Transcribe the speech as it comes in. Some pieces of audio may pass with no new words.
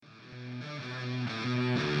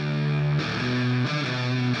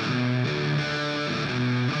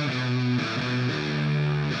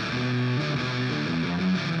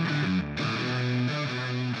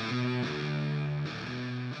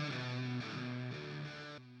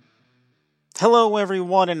Hello,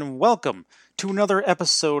 everyone, and welcome to another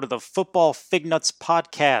episode of the Football Fignuts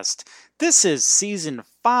podcast. This is Season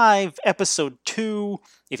 5, Episode 2.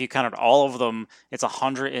 If you counted all of them, it's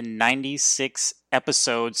 196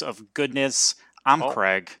 episodes of goodness. I'm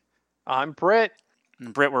Craig. I'm Britt.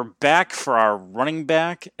 And Britt, we're back for our running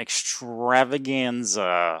back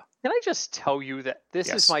extravaganza. Can I just tell you that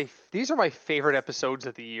these are my favorite episodes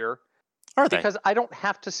of the year? Are they? Because I don't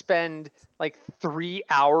have to spend like 3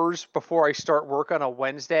 hours before I start work on a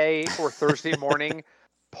Wednesday or Thursday morning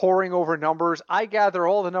poring over numbers. I gather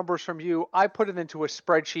all the numbers from you. I put it into a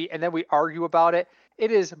spreadsheet and then we argue about it.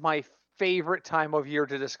 It is my favorite time of year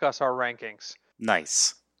to discuss our rankings.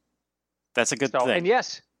 Nice. That's a good thing. And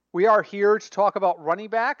yes, we are here to talk about running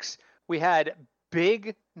backs. We had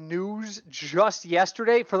big news just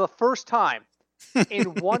yesterday for the first time.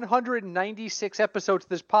 In 196 episodes of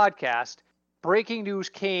this podcast, breaking news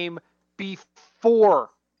came before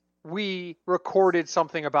we recorded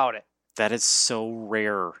something about it. That is so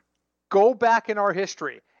rare. Go back in our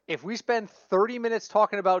history. If we spend 30 minutes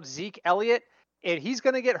talking about Zeke Elliott and he's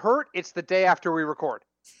going to get hurt, it's the day after we record.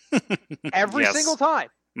 Every single time.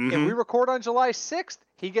 Mm-hmm. If we record on July 6th,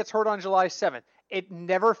 he gets hurt on July 7th. It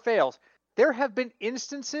never fails. There have been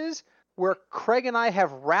instances where Craig and I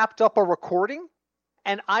have wrapped up a recording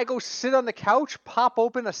and I go sit on the couch, pop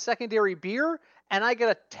open a secondary beer, and I get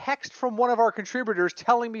a text from one of our contributors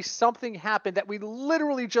telling me something happened that we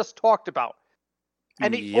literally just talked about.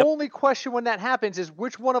 And the only question when that happens is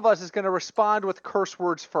which one of us is going to respond with curse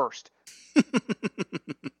words first.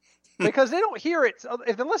 Because they don't hear it,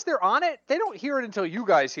 unless they're on it, they don't hear it until you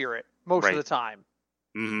guys hear it most of the time.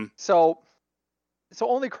 Mm-hmm. So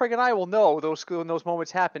only Craig and I will know when those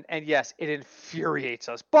moments happen. And yes, it infuriates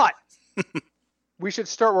us. But we should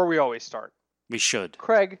start where we always start. We should.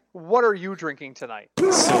 Craig, what are you drinking tonight?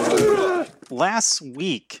 So last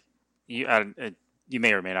week, you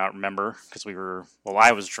may or may not remember because I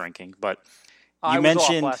was drinking, but you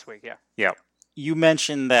mentioned off last week. Yeah. You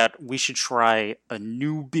mentioned that we should try a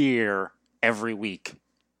new beer every week,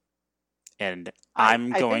 and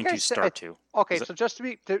I'm going to start to. Okay, so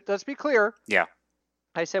let's be clear. Yeah.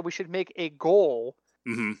 I said we should make a goal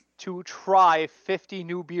to try 50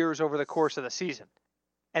 new beers over the course of the season.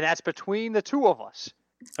 And that's between the two of us.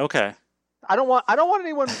 Okay. I don't want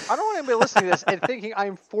anybody listening to this and thinking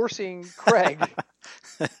I'm forcing Craig.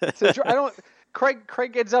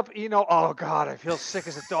 Craig gets up, oh God, I feel sick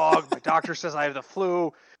as a dog. My doctor says I have the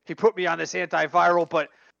flu. He put me on this antiviral, but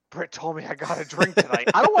Britt told me I got to drink tonight.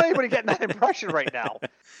 I don't want anybody getting that impression right now.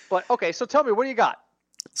 But okay, so tell me, what do you got?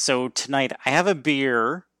 So tonight I have a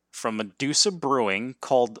beer from Medusa Brewing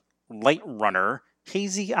called Light Runner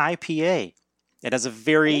Hazy IPA. It has a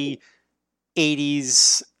very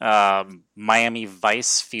 80s Miami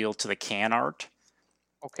Vice feel to the can art.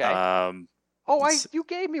 Okay. You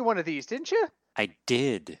gave me one of these, didn't you? I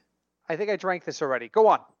did. I think I drank this already.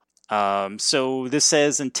 Go on. So this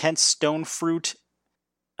says intense stone fruit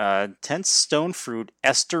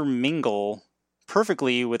ester mingle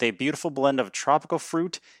perfectly with a beautiful blend of tropical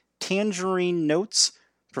fruit, tangerine notes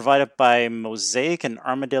provided by Mosaic and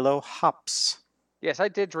Armadillo hops. Yes, I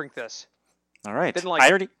did drink this. All right.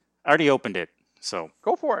 I already opened it, so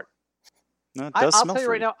go for it. No, it does I'll smell tell you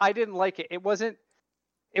right now, I didn't like it. It was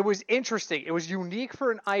interesting. It was unique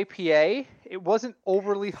for an IPA. It wasn't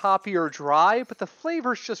overly hoppy or dry, but the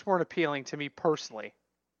flavors just weren't appealing to me personally.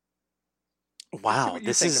 Wow,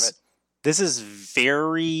 this is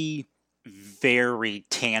very, very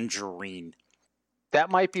tangerine.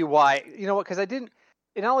 That might be why. You know what? Because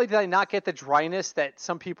not only did I not get the dryness that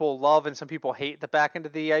some people love and some people hate at the back end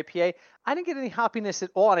of the IPA, I didn't get any hoppiness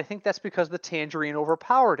at all, and I think that's because the tangerine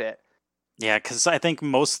overpowered it. Yeah, because I think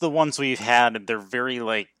most of the ones we've had, they're very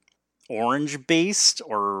like orange-based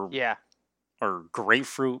or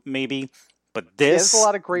grapefruit maybe, but there's a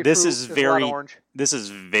lot of grapefruit. This is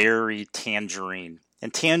very tangerine,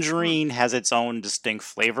 and tangerine has its own distinct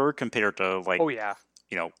flavor compared to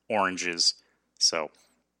oranges. So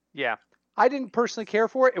yeah. I didn't personally care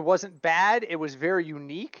for it. It wasn't bad. It was very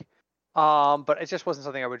unique, but it just wasn't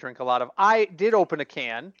something I would drink a lot of. I did open a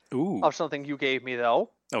can of something you gave me, though.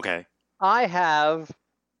 Okay. I have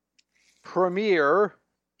Premier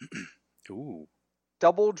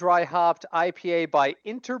Double Dry Hopped IPA by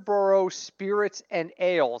Interborough Spirits and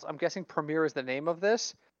Ales. I'm guessing Premier is the name of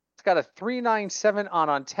this. It's got a 397 on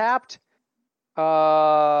Untapped. It's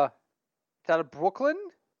out of Brooklyn.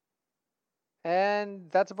 And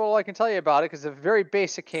that's about all I can tell you about it because it's a very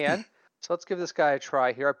basic can. So let's give this guy a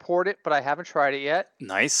try here. I poured it, but I haven't tried it yet.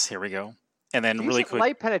 Nice. Here we go. And then Decent really quick.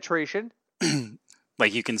 Light penetration.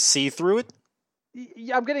 Like you can see through it?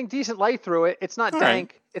 Yeah, I'm getting decent light through it. It's not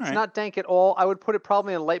dank. Right. It's not dank at all. I would put it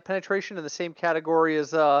probably in light penetration in the same category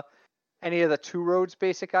as any of the Two Roads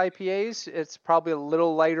basic IPAs. It's probably a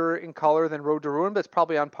little lighter in color than Road to Ruin, but it's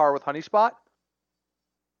probably on par with Honey Spot.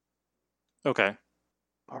 Okay.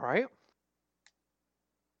 All right.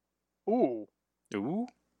 Ooh.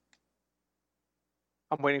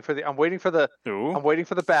 I'm waiting for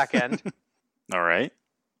the back end. All right.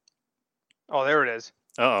 Oh, there it is.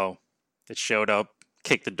 Uh-oh. It showed up,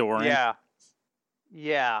 kicked the door in.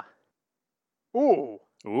 Yeah. Ooh.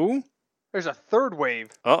 There's a third wave.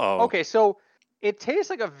 Uh-oh. Okay, so it tastes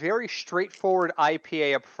like a very straightforward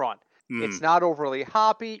IPA up front. It's not overly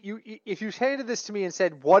hoppy. If you handed this to me and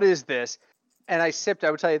said, "What is this?" and I sipped,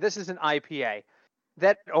 I would tell you this is an IPA.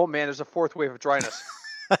 Oh man, there's a fourth wave of dryness.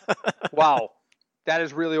 Wow. That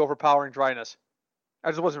is really overpowering dryness.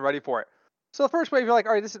 I just wasn't ready for it. So the first wave, you're like,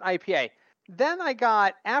 all right, this is an IPA. Then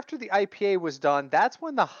after the IPA was done, that's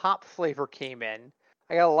when the hop flavor came in.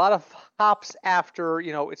 I got a lot of hops after,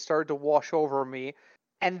 it started to wash over me.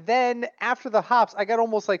 And then after the hops, I got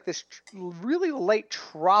almost like this really light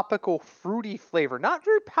tropical fruity flavor. Not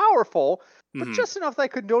very powerful, but just enough that I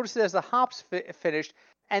could notice it as the hops finished.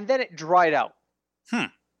 And then it dried out.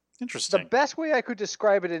 Interesting. The best way I could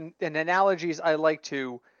describe it in analogies I like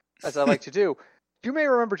to do. You may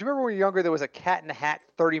remember, do you remember when you were younger, there was a Cat in the Hat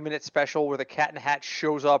 30-minute special where the Cat in the Hat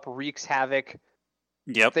shows up, wreaks havoc?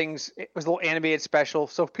 Yep. It was a little animated special.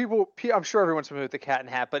 So I'm sure everyone's familiar with the Cat in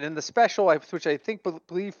the Hat, but in the special, which I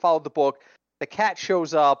believe followed the book, the cat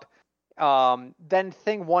shows up, then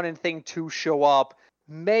Thing 1 and Thing 2 show up,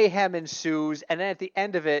 mayhem ensues, and then at the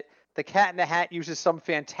end of it, the Cat in the Hat uses some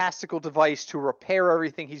fantastical device to repair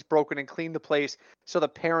everything he's broken and clean the place so the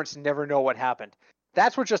parents never know what happened.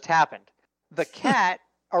 That's what just happened. The cat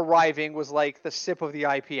arriving was like the sip of the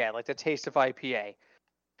IPA, like the taste of IPA.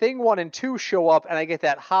 Thing 1 and 2 show up, and I get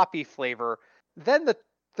that hoppy flavor. Then the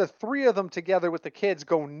three of them together with the kids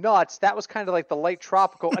go nuts. That was kind of like the light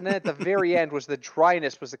tropical. And then at the very end was the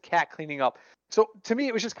dryness, was the cat cleaning up. So to me,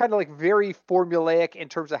 it was just kind of like very formulaic in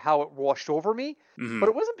terms of how it washed over me. But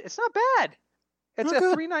it's not bad. It's a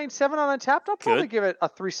 3.97 on Untapped. I'll probably give it a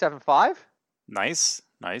 3.75. Nice.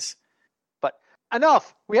 But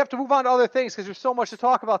enough. We have to move on to other things because there's so much to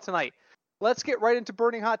talk about tonight. Let's get right into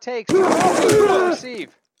burning hot takes.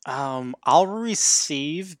 Receive. I'll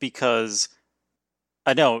receive because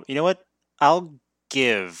I know. You know what? I'll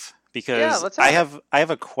give because I have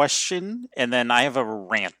a question and then I have a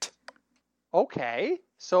rant. Okay.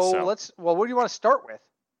 So what do you want to start with?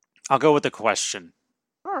 I'll go with the question.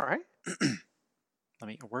 All right. Let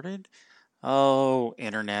me word it. Oh,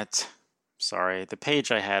 internet. Sorry, the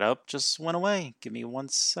page I had up just went away. Give me 1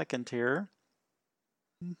 second here.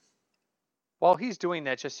 While he's doing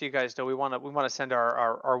that, just so you guys know, we want to send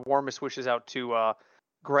our warmest wishes out to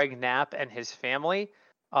Greg Knapp and his family.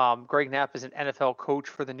 Greg Knapp is an NFL coach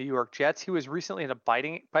for the New York Jets. He was recently in a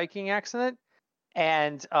biking accident,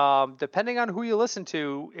 and depending on who you listen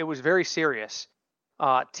to, it was very serious.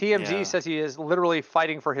 TMZ says he is literally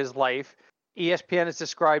fighting for his life. ESPN has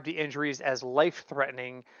described the injuries as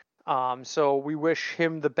life-threatening. So we wish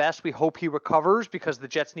him the best. We hope he recovers because the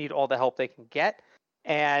Jets need all the help they can get.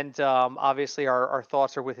 And obviously our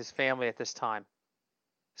thoughts are with his family at this time.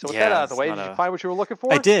 So with that out of the way, did you find what you were looking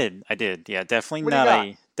for? I did. Yeah, definitely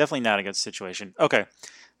not a good situation. Okay.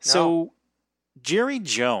 So Jerry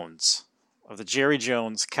Jones of the Jerry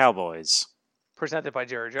Jones Cowboys. Presented by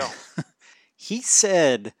Jerry Jones. He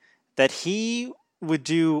said that he would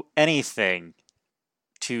do anything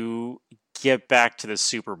to get back to the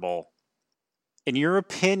Super Bowl. In your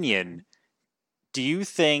opinion, do you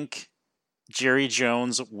think Jerry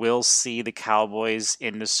Jones will see the Cowboys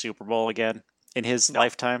in the Super Bowl again in his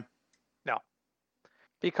lifetime? No.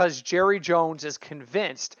 Because Jerry Jones is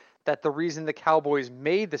convinced that the reason the Cowboys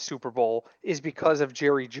made the Super Bowl is because of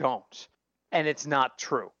Jerry Jones. And it's not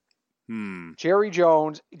true. Jerry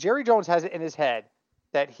Jones has it in his head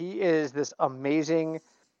that he is this amazing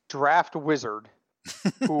draft wizard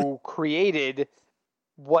who created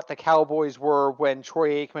what the Cowboys were when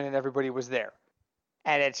Troy Aikman and everybody was there.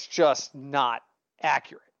 And it's just not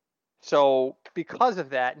accurate. So because of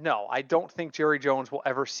that, no, I don't think Jerry Jones will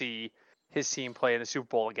ever see his team play in the Super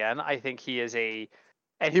Bowl again. I think he is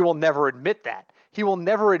and he will never admit that. He will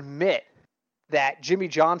never admit that Jimmy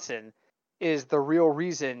Johnson is the real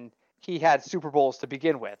reason he had Super Bowls to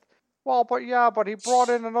begin with. Well, but he brought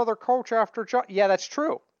in another coach after Yeah, that's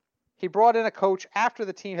true. He brought in a coach after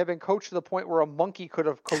the team had been coached to the point where a monkey could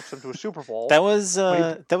have coached them to a Super Bowl. That was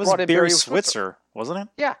Barry Switzer, wasn't it?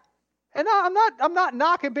 Yeah. And I'm not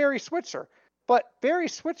knocking Barry Switzer, but Barry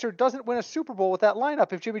Switzer doesn't win a Super Bowl with that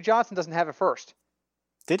lineup if Jimmy Johnson doesn't have it first.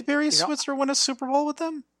 Did Barry Switzer win a Super Bowl with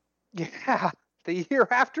them? Yeah, the year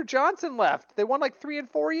after Johnson left. They won like 3 and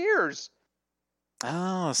 4 years.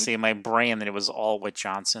 Oh, see, my brain that it was all with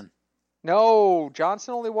Johnson. No,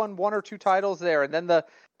 Johnson only won 1 or 2 titles there, and then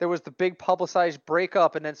there was the big publicized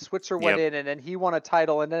breakup, and then Switzer went in, and then he won a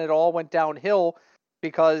title, and then it all went downhill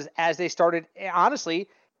because as they started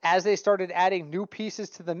adding new pieces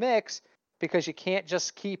to the mix, because you can't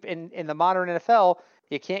just keep in the modern NFL,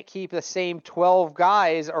 you can't keep the same 12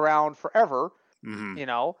 guys around forever.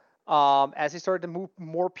 Mm-hmm. As they started to move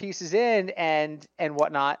more pieces in and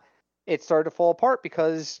whatnot, it started to fall apart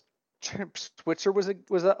because Switzer was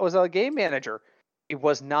a game manager. He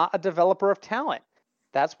was not a developer of talent.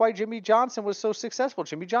 That's why Jimmy Johnson was so successful.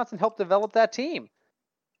 Jimmy Johnson helped develop that team.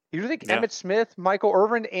 You think Emmitt Smith, Michael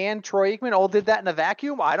Irvin, and Troy Aikman all did that in a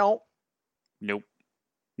vacuum? I don't. Nope.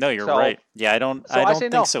 No, you're right. Yeah, I don't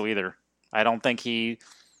think so either. I don't think he.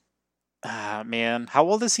 Man, how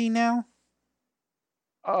old is he now?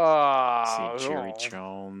 Jerry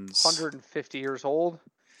Jones. 150 years old.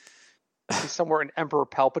 He's somewhere in Emperor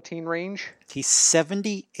Palpatine range. He's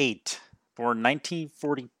 78, born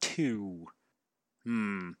 1942.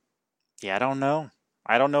 Yeah, I don't know.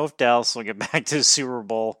 I don't know if Dallas will get back to the Super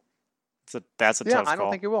Bowl. That's a tough call. I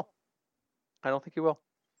don't think he will.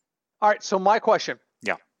 All right, so my question.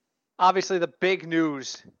 Yeah. Obviously, the big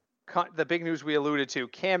news we alluded to,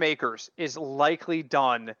 Cam Akers is likely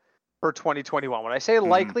done for 2021. When I say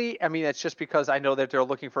likely, I mean, it's just because I know that they're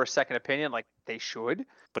looking for a second opinion, like they should.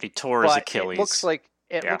 But he tore his Achilles.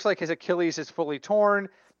 It looks like his Achilles is fully torn,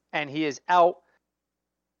 and he is out.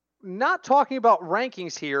 Not talking about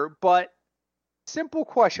rankings here, but simple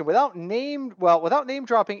question. Without name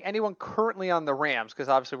dropping anyone currently on the Rams, because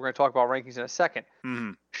obviously we're going to talk about rankings in a second.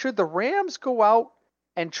 Mm-hmm. Should the Rams go out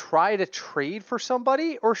and try to trade for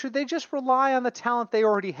somebody, or should they just rely on the talent they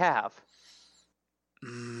already have?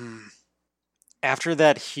 After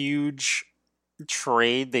that huge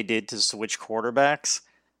trade they did to switch quarterbacks,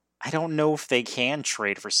 I don't know if they can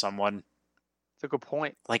trade for someone. That's a good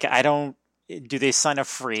point. Like, do they sign a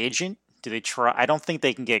free agent? Do they try? I don't think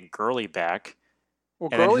they can get Gurley back. Well,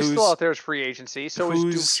 Gurley's still out there as free agency. So is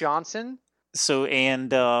Duke Johnson. So,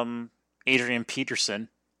 and Adrian Peterson.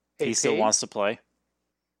 He still wants to play.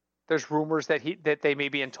 There's rumors that they may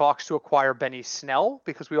be in talks to acquire Benny Snell,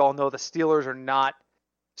 because we all know the Steelers are not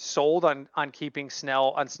sold on keeping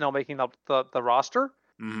Snell making up the roster.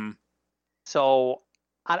 Mm-hmm. So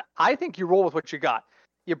I think you roll with what you got.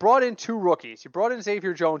 You brought in 2 rookies. You brought in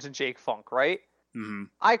Xavier Jones and Jake Funk, right? Mm-hmm.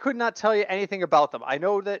 I could not tell you anything about them. I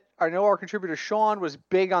know our contributor Sean was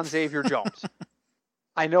big on Xavier Jones.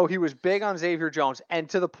 I know he was big on Xavier Jones, and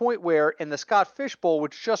to the point where in the Scott Fish Bowl,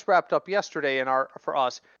 which just wrapped up yesterday for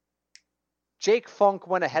us, Jake Funk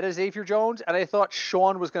went ahead of Xavier Jones, and I thought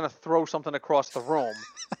Sean was going to throw something across the room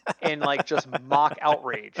in just mock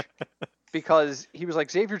outrage, because he was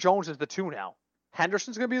like, Xavier Jones is the 2 now.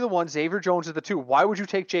 Henderson's going to be the 1. Xavier Jones is the 2. Why would you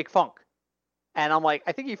take Jake Funk? And I'm like,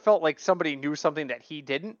 I think he felt like somebody knew something that he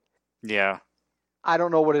didn't. Yeah. I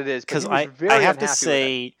don't know what it is. Because I have to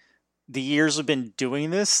say, the years we've been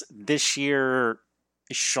doing this year,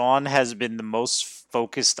 Sean has been the most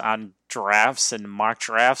focused on drafts and mock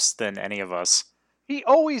drafts than any of us. He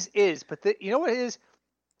always is. But you know what it is?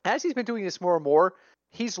 As he's been doing this more and more,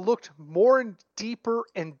 he's looked more and deeper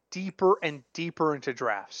and deeper and deeper into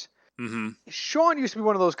drafts. Mm-hmm. Sean used to be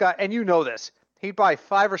one of those guys, and you know this. He'd buy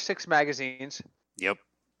 5 or 6 magazines. Yep.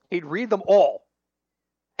 He'd read them all,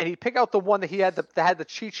 and he'd pick out the one that that had the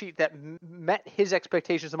cheat sheet that met his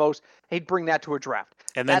expectations the most. He'd bring that to a draft.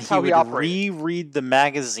 And then he would reread the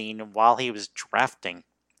magazine while he was drafting.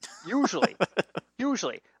 Usually.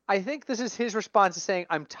 I think this is his response to saying,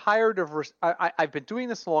 I'm tired of I've been doing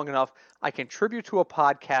this long enough. I contribute to a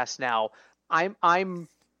podcast now.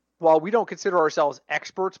 While we don't consider ourselves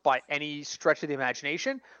experts by any stretch of the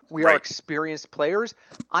imagination, we are experienced players.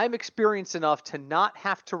 I'm experienced enough to not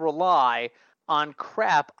have to rely on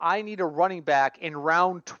crap. I need a running back in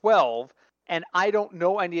round 12, and I don't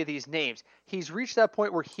know any of these names. He's reached that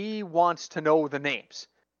point where he wants to know the names.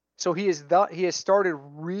 So he has started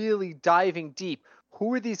really diving deep.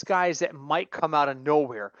 Who are these guys that might come out of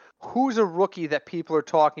nowhere? Who's a rookie that people are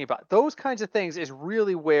talking about? Those kinds of things is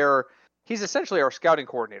really where he's essentially our scouting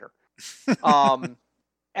coordinator.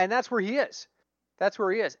 And that's where he is.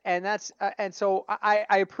 And so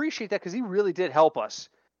I appreciate that, because he really did help us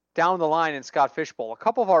down the line in Scott Fish Bowl. A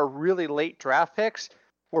couple of our really late draft picks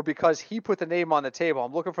were because he put the name on the table.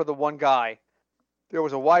 I'm looking for the one guy. There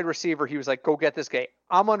was a wide receiver. He was like, go get this guy.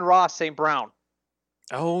 Amon-Ra St. Brown.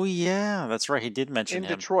 Oh, yeah. That's right. He did mention him.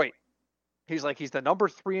 In Detroit. He's the number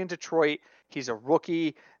 3 in Detroit. He's a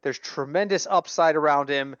rookie. There's tremendous upside around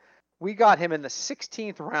him. We got him in the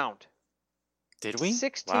 16th round. Did we?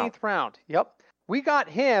 16th round. Yep. We got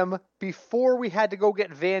him before we had to go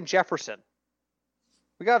get Van Jefferson.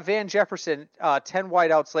 We got Van Jefferson 10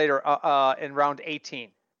 wideouts later in round 18.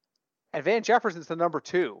 And Van Jefferson's the number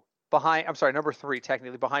 3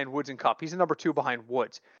 technically behind Woods and Kupp. He's the number 2 behind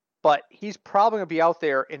Woods. But he's probably going to be out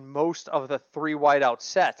there in most of the 3 wideout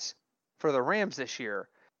sets for the Rams this year.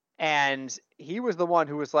 And he was the one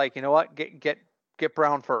who was like, you know what, get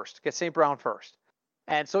Brown first. Get St. Brown first.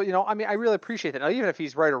 And so, I really appreciate that. Now, even if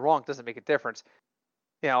he's right or wrong, it doesn't make a difference.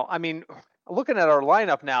 Looking at our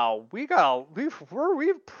lineup now,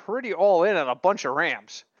 we're pretty all in on a bunch of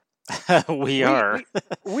Rams. we are.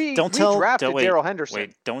 We drafted Darrell Henderson.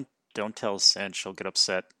 Wait, don't tell Cinch. She'll get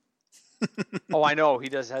upset. Oh, I know.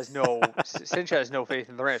 Cinch has no faith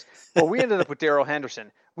in the Rams. But we ended up with Darrell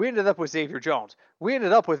Henderson. We ended up with Xavier Jones. We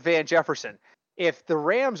ended up with Van Jefferson. If the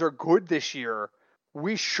Rams are good this year,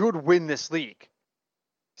 we should win this league.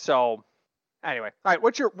 So, anyway, all right.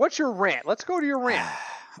 What's your rant? Let's go to your rant.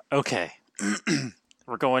 Okay,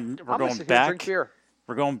 we're going back.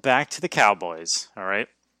 We're going back to the Cowboys. All right.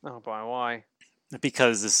 Oh boy, why?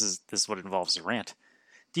 Because this is what involves a rant.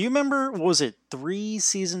 Do you remember? Was it 3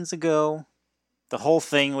 seasons ago? The whole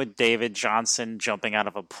thing with David Johnson jumping out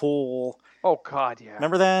of a pool. Oh God, yeah.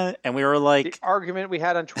 Remember that? And we were like, the argument we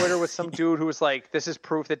had on Twitter with some dude who was like, "This is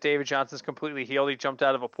proof that David Johnson's completely healed. He jumped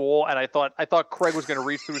out of a pool." And I thought Craig was going to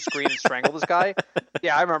reach through the screen and strangle this guy.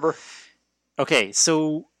 Yeah, I remember. Okay,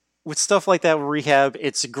 so with stuff like that, rehab,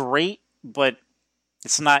 it's great, but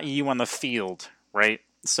it's not you on the field, right?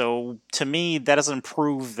 So to me, that doesn't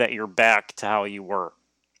prove that you're back to how you were.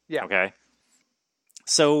 Yeah. Okay.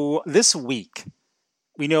 So this week,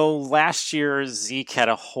 we know last year Zeke had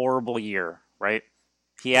a horrible year, right?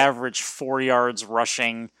 He averaged 4 yards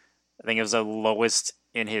rushing. I think it was the lowest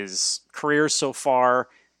in his career so far.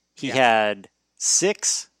 He had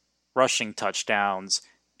 6 rushing touchdowns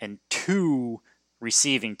and 2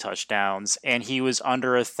 receiving touchdowns, and he was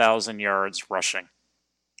under 1,000 yards rushing.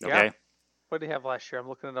 Okay. Yeah. What did he have last year? I'm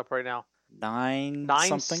looking it up right now.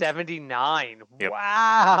 979. Yep.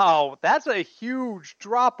 Wow, that's a huge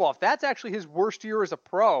drop off. That's actually his worst year as a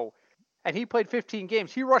pro, and he played 15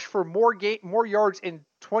 games. He rushed for more yards in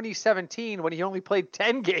 2017 when he only played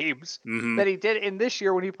 10 games than he did in this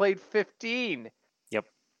year when he played 15. Yep.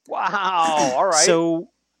 Wow. All right.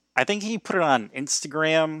 So I think he put it on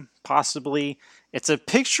Instagram, possibly. It's a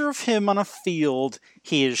picture of him on a field.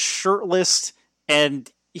 He is shirtless, and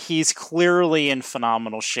he's clearly in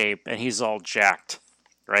phenomenal shape, and he's all jacked,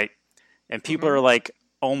 right? And people are like,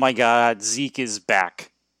 oh my God, Zeke is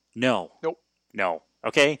back. No. Nope. No.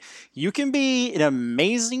 Okay? You can be in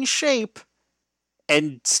amazing shape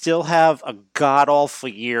and still have a god-awful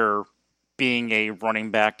year being a running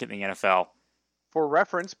back in the NFL. For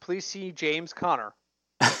reference, please see James Conner.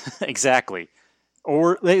 Exactly.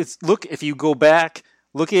 Or look, if you go back,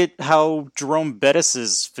 look at how Jerome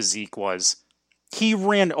Bettis' physique was. He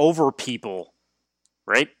ran over people,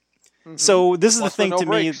 right? Mm-hmm. So this is the thing to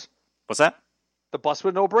me. What's that? The bus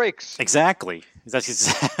with no brakes. Exactly.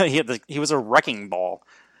 He was a wrecking ball.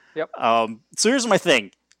 Yep. So here's my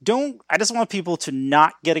thing. I just want people to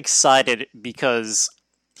not get excited because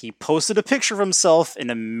he posted a picture of himself in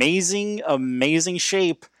amazing, amazing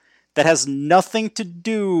shape that has nothing to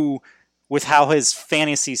do with how his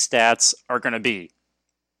fantasy stats are going to be.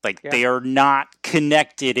 They are not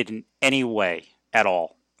connected in any way at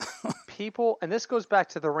all. People, and this goes back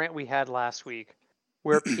to the rant we had last week,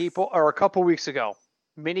 where or a couple weeks ago,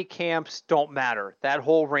 mini camps don't matter. That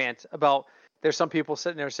whole rant about, there's some people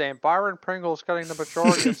sitting there saying, Byron Pringle's getting the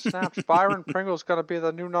majority of snaps. Byron Pringle's going to be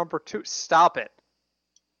the new number 2. Stop it.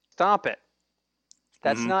 Stop it.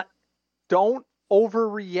 That's not, don't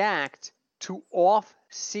overreact to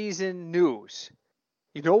off-season news.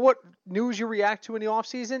 You know what news you react to in the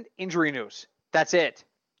offseason? Injury news. That's it.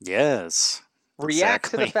 Yes.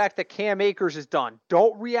 React to the fact that Cam Akers is done.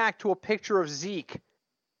 Don't react to a picture of Zeke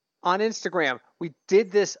on Instagram. We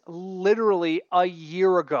did this literally a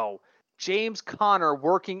year ago. James Conner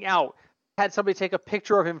working out. Had somebody take a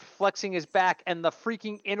picture of him flexing his back, and the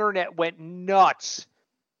freaking internet went nuts.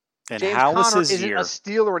 And James how was Conner his isn't year? a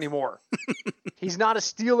Steeler anymore. He's not a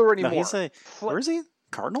Steeler anymore. No, where is he?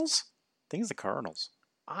 Cardinals? I think it's the Cardinals.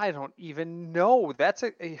 I don't even know. That's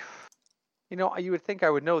you would think I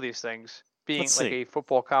would know these things, being a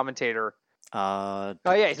football commentator. He's a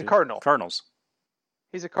Cardinal. Cardinals.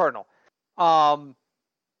 He's a Cardinal.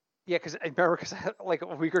 Yeah, because I remember like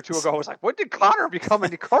a week or two ago, I was like, when did Connor become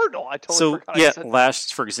a Cardinal? I totally forgot.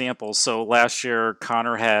 Last year,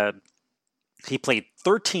 Connor had He played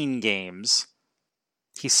 13 games.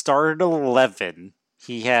 He started 11.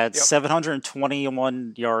 He had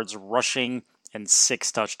 721 yards rushing and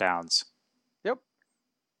 6 touchdowns. Yep.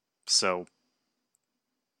 So,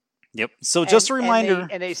 So just a reminder.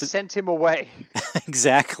 And they sent him away.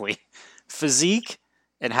 Exactly. Physique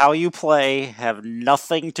and how you play have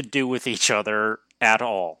nothing to do with each other at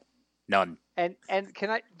all. None. And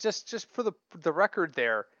can I just for the record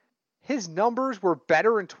there, his numbers were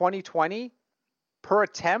better in 2020 per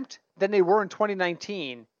attempt than they were in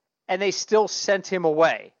 2019, and they still sent him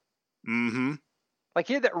away. Mm-hmm. Like,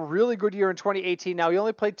 he had that really good year in 2018. Now, he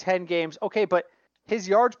only played 10 games. Okay, but his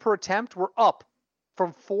yards per attempt were up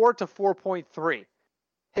from 4 to 4.3.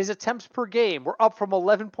 His attempts per game were up from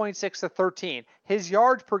 11.6 to 13. His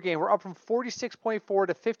yards per game were up from 46.4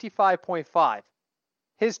 to 55.5.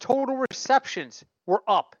 His total receptions were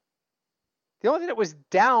up. The only thing that was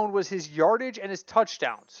down was his yardage and his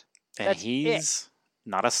touchdowns. And he's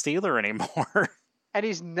not a Steeler anymore. And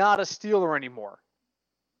he's not a Steeler anymore.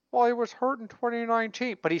 Well, he was hurt in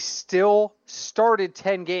 2019, but he still started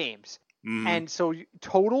 10 games. Mm-hmm. And so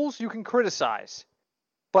totals you can criticize.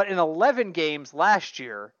 But in 11 games last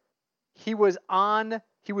year, he was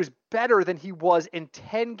better than he was in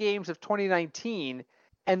 10 games of 2019,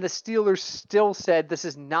 and the Steelers still said this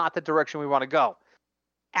is not the direction we want to go.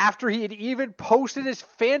 After he had even posted his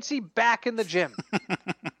fancy back in the gym.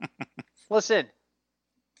 Listen,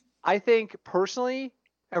 I think personally,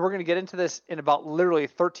 and we're going to get into this in about literally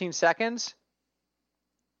 13 seconds,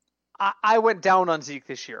 I went down on Zeke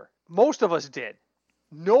this year. Most of us did.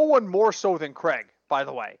 No one more so than Craig, by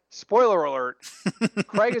the way. Spoiler alert,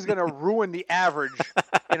 Craig is going to ruin the average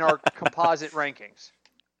in our composite rankings.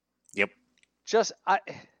 Yep.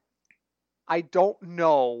 I don't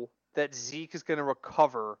know that Zeke is going to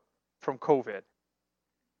recover from COVID.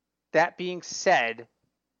 That being said,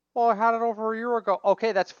 well, I had it over a year ago.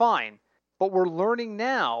 Okay, that's fine. But we're learning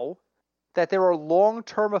now that there are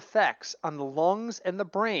long-term effects on the lungs and the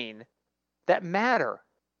brain that matter.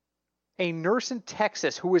 A nurse in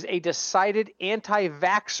Texas who was a decided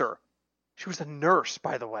anti-vaxxer. She was a nurse,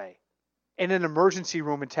 by the way, in an emergency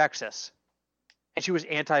room in Texas. And she was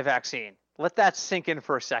anti-vaccine. Let that sink in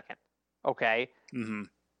for a second. Okay? Mm-hmm.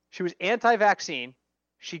 She was anti-vaccine.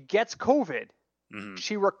 She gets COVID. Mm-hmm.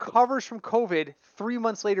 She recovers from COVID. 3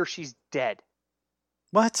 months later, she's dead.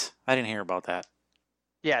 What? I didn't hear about that.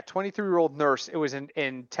 Yeah, 23-year-old nurse. It was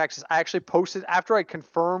in Texas. I actually posted, after I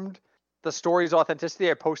confirmed the story's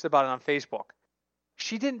authenticity, I posted about it on Facebook.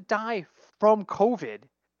 She didn't die from COVID.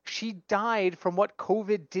 She died from what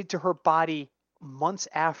COVID did to her body months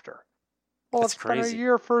after. Well, it's been a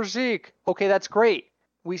year for Zeke. Okay, that's great.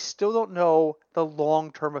 We still don't know the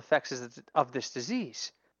long-term effects of this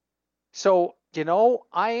disease. So,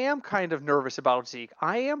 I am kind of nervous about Zeke.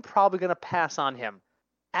 I am probably going to pass on him.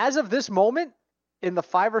 As of this moment, in the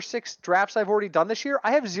 5 or 6 drafts I've already done this year,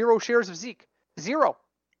 I have 0 shares of Zeke. 0.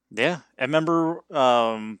 Yeah, I remember,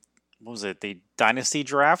 what was it, the Dynasty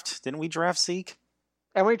draft? Didn't we draft Zeke?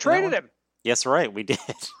 And we traded him. Yes, right, we did.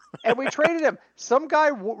 And we traded him. Some guy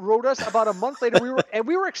wrote us about a month later.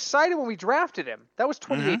 We were excited when we drafted him. That was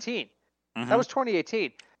 2018. Mm-hmm. That was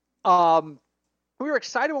 2018. We were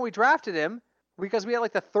excited when we drafted him because we had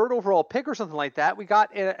like the 3rd overall pick or something like that. We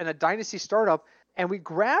got in a dynasty startup and we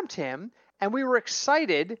grabbed him and we were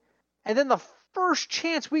excited. And then the first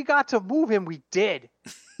chance we got to move him, we did.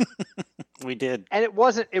 We did. And it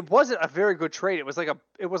wasn't a very good trade.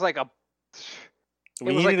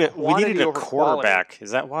 We needed a quarterback. Is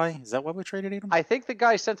that why? Is that why we traded him? I think the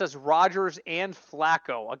guy sent us Rodgers and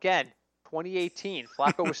Flacco. Again, 2018.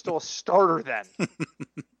 Flacco was still a starter then.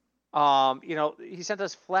 He sent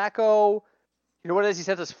us Flacco. You know what it is? He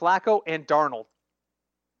sent us Flacco and Darnold.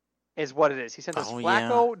 Is what it is. He sent us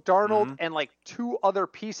Flacco, yeah. Darnold, and like 2 other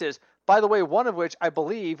pieces. By the way, one of which I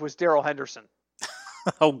believe was Darrell Henderson.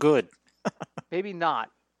 Oh, good. Maybe not.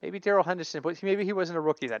 Maybe Darrell Henderson, but maybe he wasn't a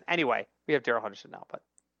rookie then. Anyway, we have Darrell Henderson now. But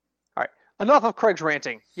all right, enough of Craig's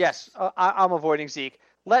ranting. Yes, I'm avoiding Zeke.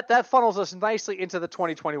 That funnels us nicely into the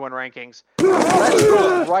 2021 rankings. Let's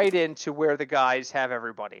go right into where the guys have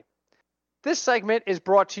everybody. This segment is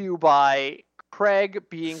brought to you by Craig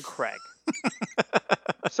being Craig.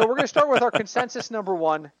 So we're going to start with our consensus number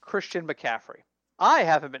 1, Christian McCaffrey. I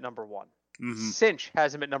have him at number 1. Mm-hmm. Cinch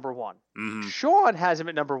has him at number 1. Mm-hmm. Sean has him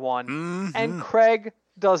at number 1. Mm-hmm. And Craig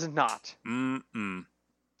does not. Mm-mm.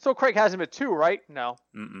 So Craig has him at 2, right? No.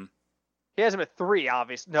 Mm-mm. He has him at 3,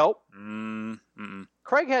 obviously. Nope. Mm-mm.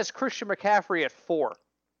 Craig has Christian McCaffrey at 4.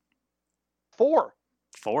 4.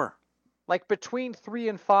 Like between 3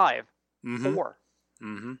 and 5. Mm-hmm. 4.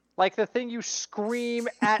 Mm-hmm. Like the thing you scream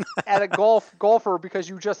at a golfer because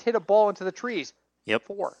you just hit a ball into the trees. Yep.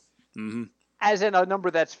 4. Mm-hmm. As in a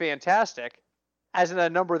number that's fantastic, as in a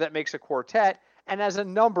number that makes a quartet, and as a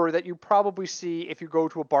number that you probably see if you go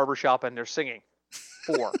to a barbershop and they're singing.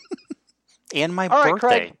 4. And my All birthday.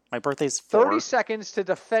 Right, Craig, my birthday's 4. 30 seconds to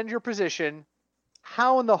defend your position.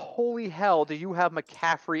 How in the holy hell do you have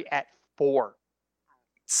McCaffrey at 4?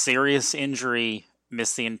 Serious injury,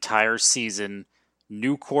 missed the entire season.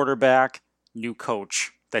 New quarterback, new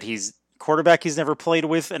coach. Quarterback he's never played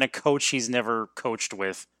with, and a coach he's never coached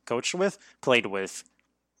with. Played with.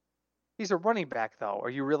 He's a running back, though. Are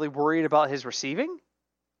you really worried about his receiving?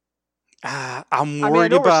 I'm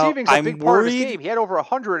worried about. Receiving's a big part of his game. He had over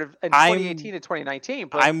 100 in 2018 and 2019.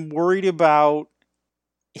 But I'm worried about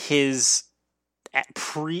his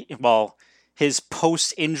his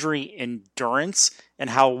post-injury endurance and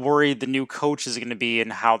how worried the new coach is going to be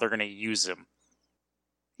and how they're going to use him.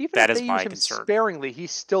 Even if they use him sparingly,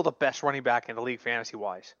 he's still the best running back in the league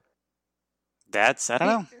fantasy-wise. I don't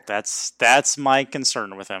know. That's my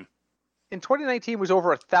concern with him. In 2019, was over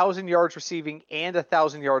 1,000 yards receiving and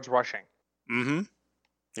 1,000 yards rushing. Mm-hmm.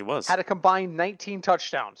 He was. Had a combined 19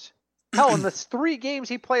 touchdowns. Hell, in the 3 games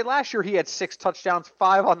he played last year, he had 6 touchdowns,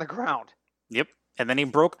 5 on the ground. Yep. And then he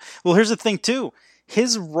broke. Well, here's the thing, too.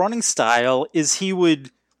 His running style is he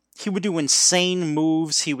would do insane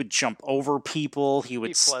moves. He would jump over people. He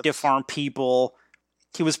would stiff arm people.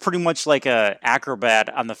 He was pretty much like a acrobat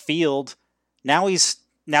on the field. Now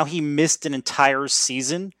he missed an entire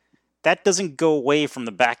season. That doesn't go away from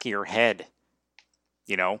the back of your head.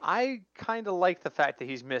 You know? I kind of like the fact that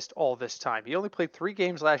he's missed all this time. He only played 3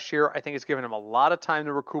 games last year. I think it's given him a lot of time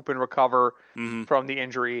to recoup and recover from the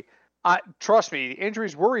injury. Trust me, the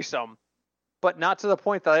injury's worrisome, but not to the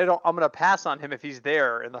point that I'm going to pass on him if he's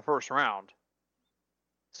there in the first round.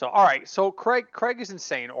 So, all right. So Craig is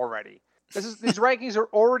insane already. These rankings are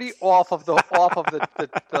already off of the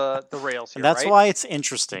rails here. And that's why it's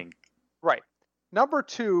interesting. Right. Number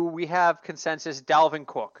 2, we have consensus Dalvin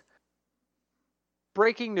Cook.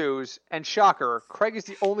 Breaking news and shocker, Craig is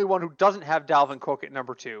the only one who doesn't have Dalvin Cook at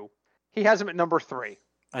number 2. He has him at number 3.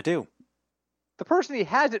 I do. The person he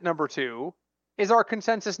has at number 2 is our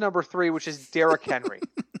consensus number 3, which is Derrick Henry.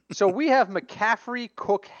 So we have McCaffrey,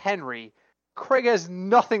 Cook, Henry. Craig has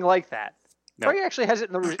nothing like that. No. Craig actually has it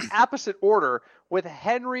in the opposite order, with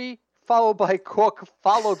Henry followed by Cook,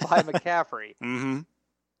 followed by McCaffrey. Mm-hmm.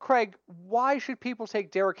 Craig, why should people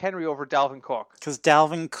take Derrick Henry over Dalvin Cook? Because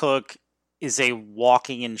Dalvin Cook is a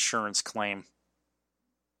walking insurance claim.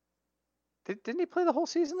 Didn't he play the whole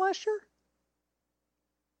season last year?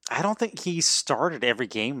 I don't think he started every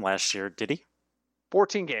game last year, did he?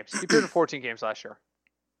 14 games. He played in 14 games last year.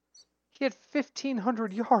 He had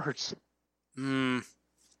 1,500 yards. I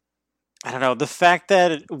don't know. The fact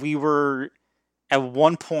that we were, at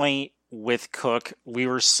one point with Cook, we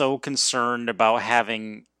were so concerned about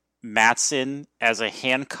having Matson as a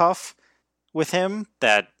handcuff with him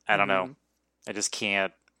that, I don't know. I just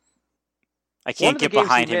can't. I can't get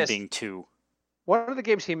behind him being 2. One of the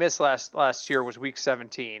games he missed last year was Week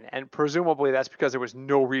 17, and presumably that's because there was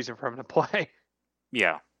no reason for him to play.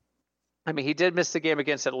 Yeah. I mean, he did miss the game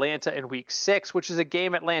against Atlanta in Week 6, which is a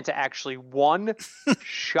game Atlanta actually won.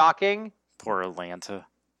 Shocking. Poor Atlanta.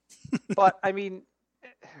 But, I mean,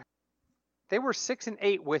 they were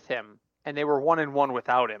 6-8 with him, and they were 1-1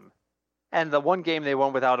 without him. And the one game they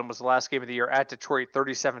won without him was the last game of the year at Detroit,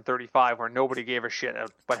 37-35, where nobody gave a shit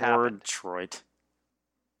what happened. Poor Detroit.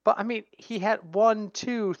 But, I mean, he had 1,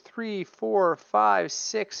 2, 3, 4, 5,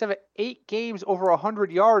 6, 7, 8 games over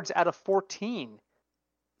 100 yards out of 14.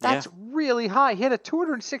 That's really high. He had a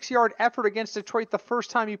 206-yard effort against Detroit the first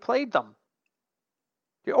time he played them.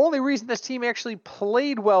 The only reason this team actually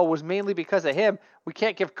played well was mainly because of him. We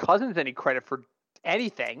can't give Cousins any credit for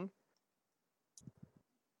anything.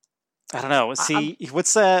 I don't know. See,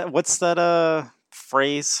 what's that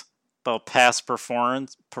phrase about past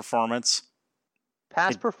performance?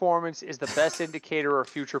 Past performance is the best indicator of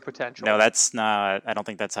future potential. No, that's not. I don't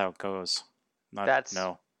think that's how it goes. That's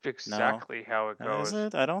exactly how it goes. Is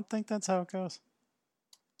it? I don't think that's how it goes.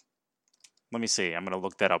 Let me see. I'm going to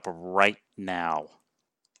look that up right now.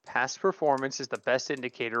 Past performance is the best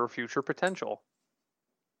indicator of future potential.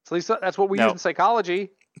 At least that's what we use in psychology.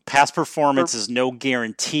 Past performance is no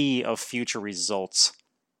guarantee of future results.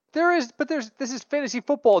 This is fantasy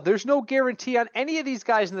football. There's no guarantee on any of these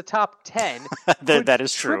guys in the top 10. That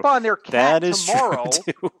is true. Trip on their cat tomorrow,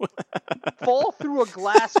 fall through a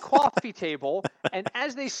glass coffee table, and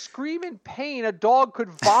as they scream in pain, a dog could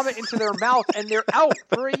vomit into their mouth, and they're out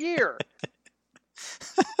for a year.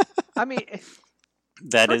 I mean,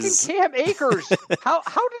 That is Cam Akers. How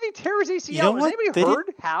did he tear his ACL? You know Has anybody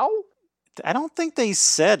heard how? I don't think they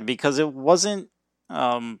said, because it wasn't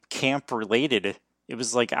camp related. It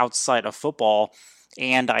was like outside of football,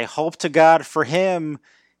 and I hope to God for him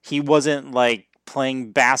he wasn't like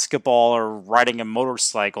playing basketball or riding a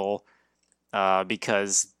motorcycle,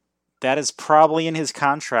 because that is probably in his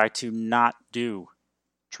contract to not do.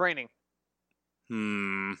 Training.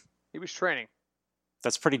 He was training.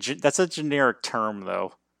 That's a generic term,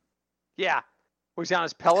 though. Yeah. Was he on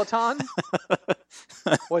his Peloton?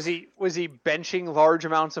 Was he benching large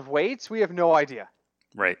amounts of weights? We have no idea.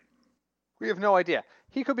 Right. We have no idea.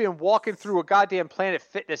 He could be walking through a goddamn Planet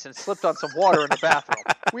Fitness and slipped on some water in the bathroom.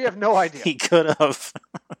 We have no idea. He could have.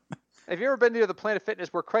 Have you ever been near the Planet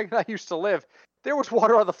Fitness where Craig and I used to live? There was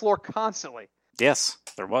water on the floor constantly. Yes,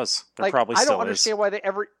 there was. There probably still is. I don't understand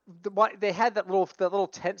why they had that little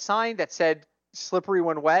tent sign that said "slippery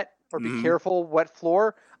when wet" or "be careful, wet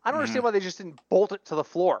floor." I don't understand why they just didn't bolt it to the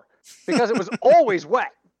floor, because it was always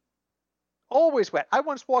wet. Always wet. I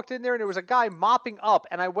once walked in there and there was a guy mopping up,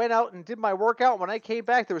 and I went out and did my workout. When I came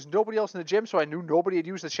back, there was nobody else in the gym, so I knew nobody had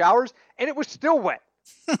used the showers, and it was still wet.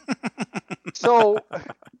 So,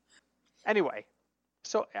 anyway,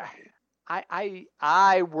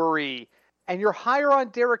 I worry. And you're higher on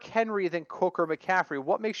Derrick Henry than Cook or McCaffrey.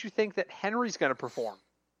 What makes you think that Henry's going to perform?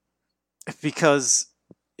 Because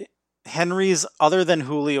Henry's, other than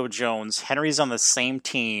Julio Jones, Henry's on the same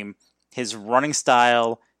team. His running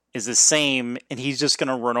style is the same, and he's just going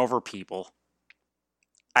to run over people.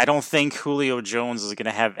 I don't think Julio Jones is going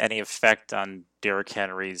to have any effect on Derrick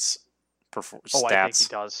Henry's stats. Oh, I think he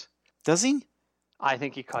does. Does he? I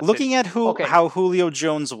think he cuts Looking at how Julio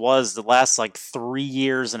Jones was the last 3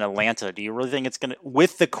 years in Atlanta, do you really think it's going to,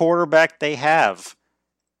 with the quarterback they have,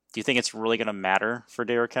 do you think it's really going to matter for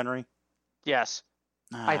Derrick Henry? Yes.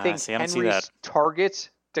 I think Henry's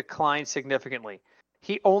targets declined significantly.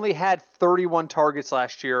 He only had 31 targets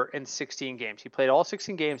last year in 16 games. He played all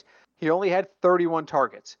 16 games. He only had 31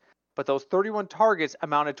 targets. But those 31 targets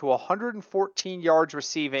amounted to 114 yards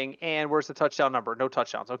receiving, and where's the touchdown number? No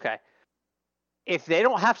touchdowns. Okay. If they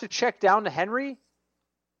don't have to check down to Henry,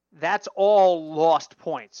 that's all lost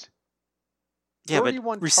points. Yeah,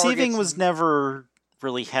 but receiving was never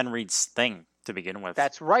really Henry's thing to begin with.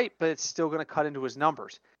 That's right, but it's still going to cut into his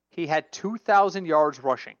numbers. He had 2,000 yards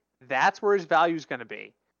rushing. That's where his value is going to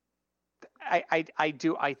be. I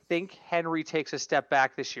think Henry takes a step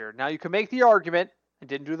back this year. Now, you can make the argument. I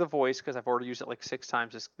didn't do the voice because I've already used it 6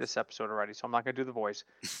 times this episode already, so I'm not going to do the voice.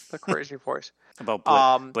 The crazy voice.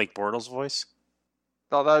 About Blake Bortles' voice?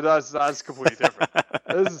 No, that's completely different.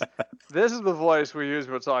 This is the voice we use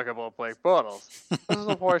when we talk about Blake Bortles. This is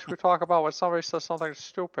the voice we talk about when somebody says something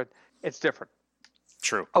stupid. It's different.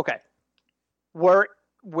 True. Okay.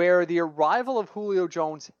 Where the arrival of Julio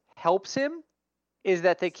Jones helps him is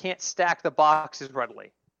that they can't stack the boxes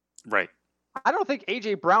readily. Right. I don't think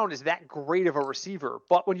A.J. Brown is that great of a receiver,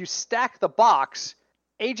 but when you stack the box,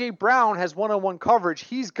 A.J. Brown has one-on-one coverage.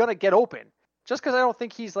 He's going to get open. Just because I don't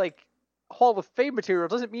think he's Hall of Fame material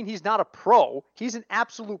doesn't mean he's not a pro. He's an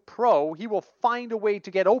absolute pro. He will find a way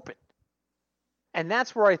to get open. And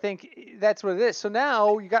that's where I think that's what it is. So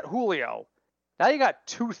now you got Julio. Now you got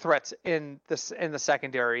 2 threats in the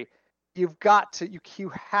secondary. You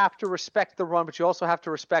have to respect the run, but you also have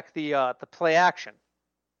to respect the play action.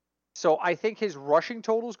 So I think his rushing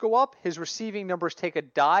totals go up, his receiving numbers take a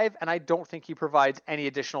dive, and I don't think he provides any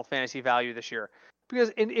additional fantasy value this year.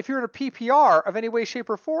 Because if you're in a PPR of any way, shape,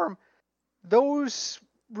 or form, those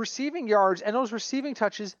receiving yards and those receiving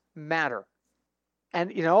touches matter.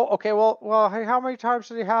 And, okay, well, hey, how many times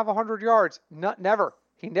did he have 100 yards? Never.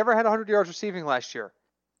 He never had 100 yards receiving last year.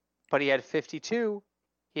 But he had 52.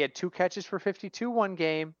 He had 2 catches for 52 one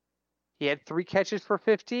game. He had 3 catches for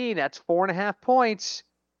 15. That's 4.5 points.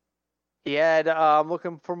 He had, I'm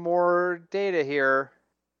looking for more data here.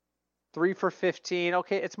 3 for 15.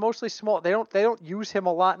 Okay, it's mostly small. They don't use him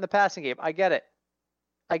a lot in the passing game. I get it.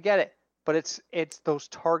 But it's those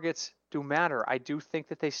targets do matter. I do think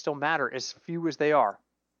that they still matter, as few as they are.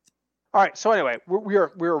 All right. So anyway,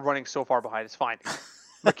 we're running so far behind. It's fine.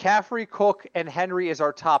 McCaffrey, Cook, and Henry is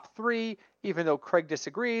our top 3, even though Craig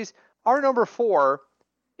disagrees. Our number 4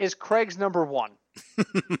 is Craig's number 1.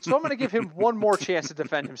 So I'm going to give him one more chance to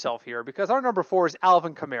defend himself here, because our number 4 is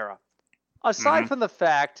Alvin Kamara. Aside from the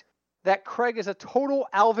fact that Craig is a total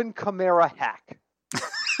Alvin Kamara hack.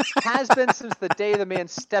 Has been since the day the man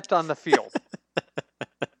stepped on the field.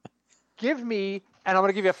 Give me, and I'm going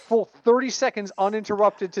to give you a full 30 seconds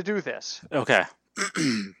uninterrupted to do this. Okay.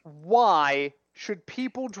 Why should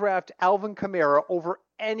people draft Alvin Kamara over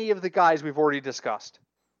any of the guys we've already discussed?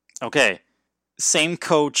 Okay. same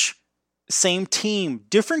coach, same team,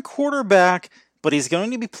 different quarterback, but he's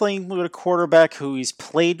going to be playing with a quarterback who he's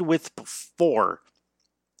played with before.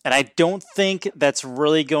 And I don't think that's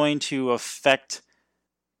really going to affect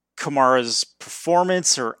Kamara's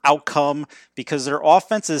performance or outcome because their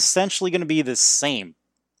offense is essentially going to be the same.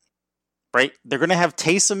 Right? They're going to have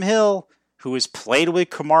Taysom Hill, who has played with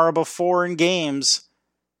Kamara before in games.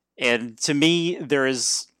 And to me,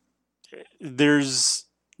 there's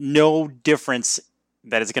no difference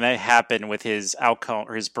that is going to happen with his outcome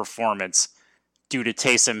or his performance due to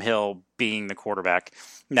Taysom Hill being the quarterback.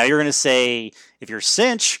 Now you're going to say, if you're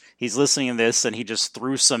Cinch, he's listening to this and he just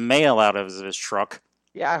threw some mail out of his truck.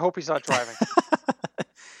 Yeah, I hope he's not driving.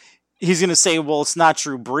 He's going to say, well, it's not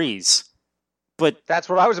Drew Brees. But that's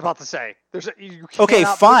what I was about to say. Okay,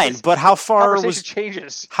 fine, but how far was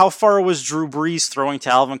changes? How far was Drew Brees throwing to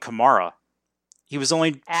Alvin Kamara? He was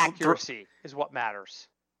only accuracy is what matters.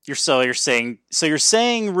 You're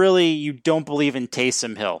saying really you don't believe in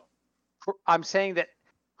Taysom Hill. I'm saying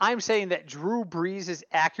that Drew Brees'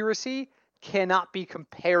 accuracy cannot be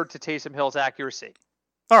compared to Taysom Hill's accuracy.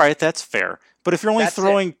 All right, that's fair. But if you're only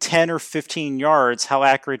throwing 10 or 15 yards, how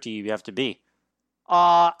accurate do you have to be?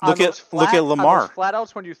 Look at Lamar. On those flat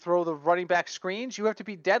outs, when you throw the running back screens, you have to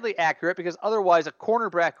be deadly accurate because otherwise a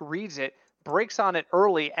cornerback reads it, breaks on it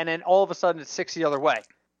early, and then all of a sudden it's 6 the other way.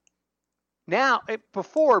 Now,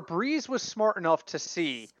 before Brees was smart enough to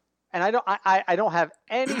see, and I don't have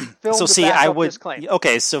any film to back up this claim.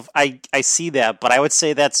 Okay, so I see that, but I would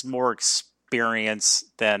say that's more experience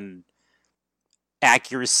than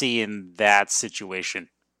accuracy in that situation.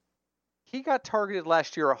 He got targeted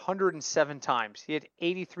last year 107 times. He had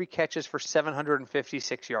 83 catches for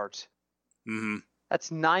 756 yards. Mm-hmm.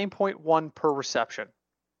 That's 9.1 per reception.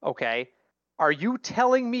 Okay. Are you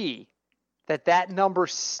telling me that number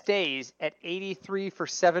stays at 83 for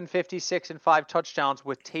 756 and 5 touchdowns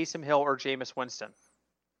with Taysom Hill or Jameis Winston?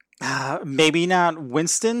 Maybe not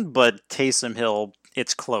Winston, but Taysom Hill,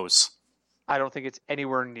 it's close. I don't think it's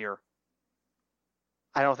anywhere near.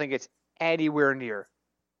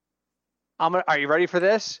 Are you ready for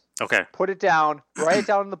this? Okay. Put it down. Write it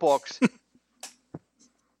down in the books.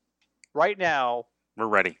 Right now. We're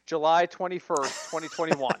ready. July 21st,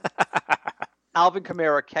 2021. Alvin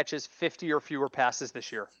Kamara catches 50 or fewer passes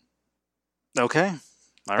this year. Okay.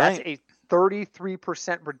 All right. That's a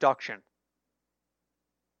 33% reduction.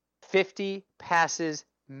 50 passes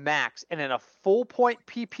max. And in a full point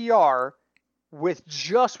PPR with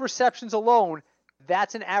just receptions alone,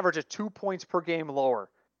 that's an average of 2 points per game lower.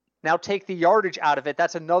 Now take the yardage out of it.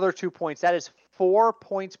 That's another 2 points. That is 4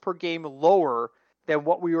 points per game lower than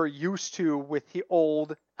what we were used to with the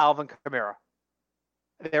old Alvin Kamara.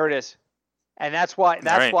 There it is. And that's why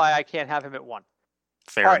I can't have him at 1.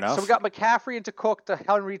 Fair enough. So we got McCaffrey into Cook to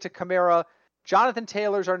Henry to Kamara. Jonathan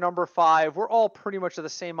Taylor's our number 5. We're all pretty much of the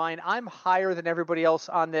same mind. I'm higher than everybody else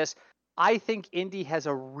on this. I think Indy has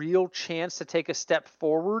a real chance to take a step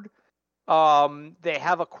forward. They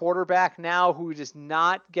have a quarterback now who is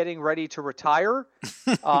not getting ready to retire.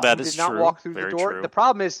 That is true. Did not walk through the door. True. The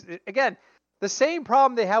problem is, again, the same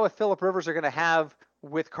problem they have with Phillip Rivers are going to have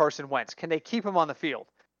with Carson Wentz. Can they keep him on the field?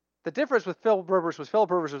 The difference with Phillip Rivers was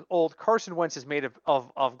old. Carson Wentz is made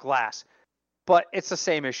of glass. But it's the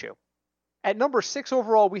same issue. At number 6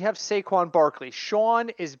 overall, we have Saquon Barkley.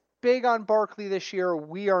 Sean is big on Barkley this year.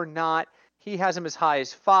 We are not. He has him as high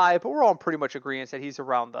as 5, but we're all in pretty much agreement that he's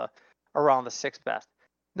around the 6th best.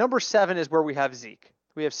 Number 7 is where we have Zeke.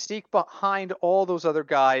 We have Zeke behind all those other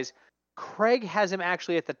guys. Craig has him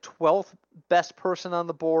actually at the 12th best person on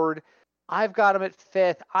the board. I've got him at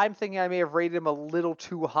 5th. I'm thinking I may have rated him a little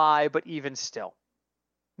too high, but even still.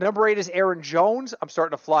 Number 8 is Aaron Jones. I'm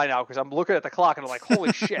starting to fly now because I'm looking at the clock and I'm like,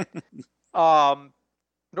 holy shit.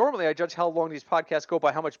 Normally I judge how long these podcasts go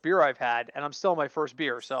by how much beer I've had, and I'm still on my first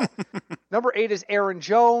beer. So number 8 is Aaron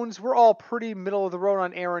Jones. We're all pretty middle of the road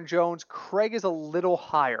on Aaron Jones. Craig is a little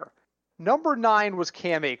higher. Number 9 was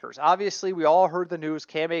Cam Akers. Obviously, we all heard the news.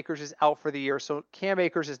 Cam Akers is out for the year, so Cam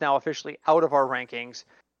Akers is now officially out of our rankings.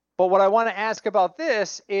 But what I want to ask about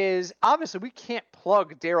this is, obviously, we can't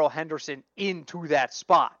plug Darrell Henderson into that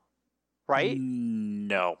spot, right?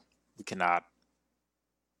 No, we cannot.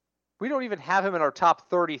 We don't even have him in our top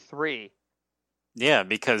 33. Yeah,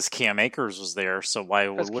 because Cam Akers was there, so why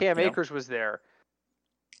would... Because Cam Akers was there.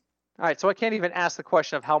 All right, so I can't even ask the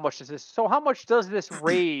question of how much does this... So how much does this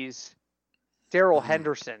raise Darrell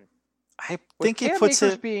Henderson? I think Cam it puts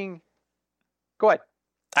Akers it... being... Go ahead.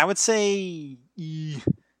 I would say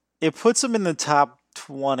it puts him in the top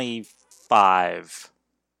 25.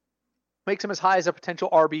 Makes him as high as a potential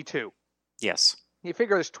RB2. Yes. You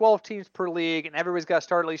figure there's 12 teams per league, and everybody's got to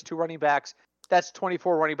start at least 2 running backs. that's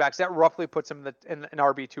 24 running backs. That roughly puts him in an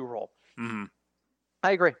RB2 role. Mm-hmm.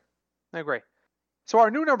 I agree. So our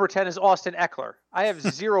new number 10 is Austin Eckler. I have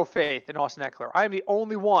zero faith in Austin Eckler. I am the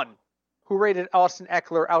only one who rated Austin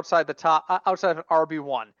Eckler outside of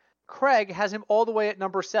RB1. Craig has him all the way at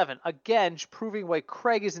number 7. Again, proving why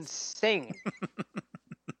Craig is insane.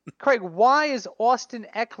 Craig, why is Austin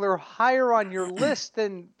Eckler higher on your list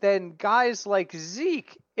than guys like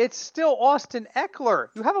Zeke? It's still Austin Eckler.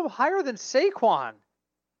 You have him higher than Saquon.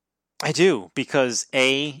 I do, because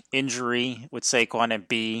A, injury with Saquon, and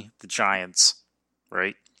B, the Giants,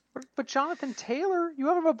 right? But Jonathan Taylor, you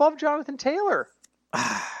have him above Jonathan Taylor.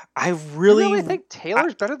 I really... You really think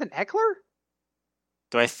Taylor's better than Eckler?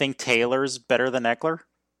 Do I think Taylor's better than Eckler?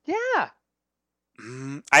 Yeah.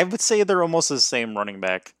 I would say they're almost the same running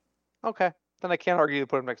back. Okay. Then I can't argue to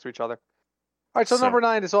put them next to each other. All right, so number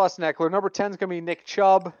 9 is Austin Eckler. Number 10 is going to be Nick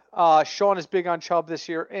Chubb. Sean is big on Chubb this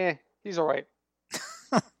year. He's all right.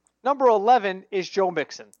 Number 11 is Joe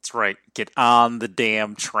Mixon. That's right. Get on the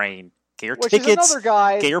damn train. Get your tickets, is another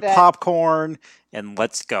guy get your popcorn, and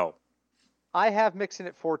let's go. I have Mixon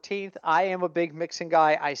at 14th. I am a big Mixon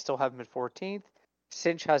guy. I still have him at 14th.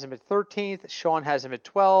 Cinch has him at 13th. Sean has him at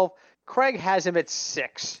 12. Craig has him at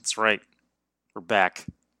 6. That's right. We're back.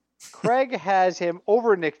 Craig has him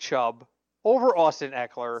over Nick Chubb, over Austin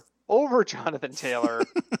Eckler, over Jonathan Taylor.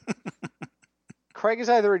 Craig is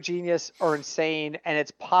either a genius or insane, and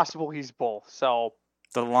it's possible he's both. So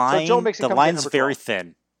the line's very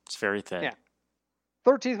thin. It's very thin. Yeah.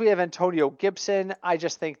 13th, we have Antonio Gibson. I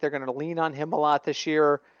just think they're going to lean on him a lot this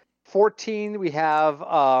year. 14, we have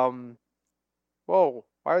whoa,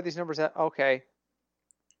 why are these numbers okay.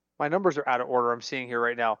 My numbers are out of order. I'm seeing here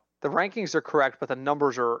right now. The rankings are correct, but the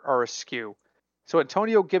numbers are askew. So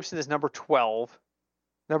Antonio Gibson is number 12.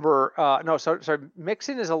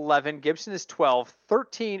 Mixon is 11. Gibson is 12.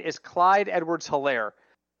 13 is Clyde Edwards-Helaire.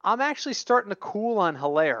 I'm actually starting to cool on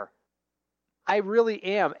Helaire. I really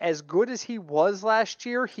am. As good as he was last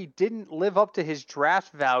year, he didn't live up to his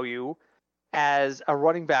draft value as a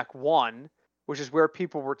running back 1, which is where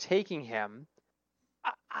people were taking him.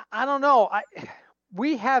 I don't know.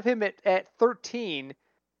 We have him at 13.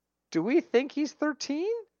 Do we think he's 13?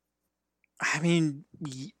 I mean,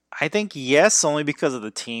 I think yes, only because of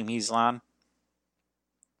the team he's on.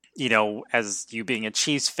 You know, as you being a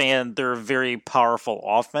Chiefs fan, they're a very powerful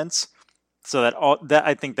offense. So that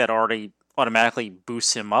I think that already automatically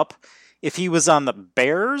boosts him up. If he was on the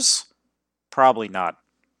Bears, probably not.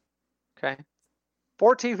 Okay.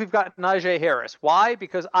 14th, we've got Najee Harris. Why?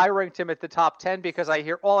 Because I ranked him at the top 10 because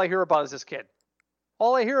all I hear about is this kid.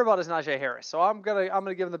 All I hear about is Najee Harris. So I'm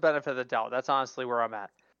gonna give him the benefit of the doubt. That's honestly where I'm at.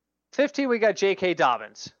 15, we got J.K.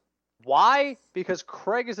 Dobbins. Why? Because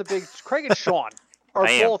Craig and Sean are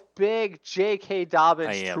both big J.K.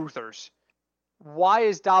 Dobbins truthers. Why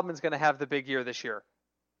is Dobbins going to have the big year this year?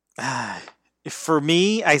 For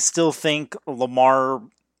me, I still think Lamar,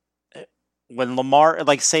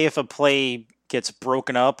 say if a play gets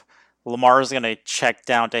broken up, Lamar is going to check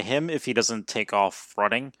down to him if he doesn't take off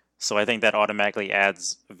running. So I think that automatically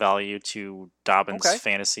adds value to Dobbins'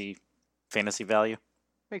 fantasy value.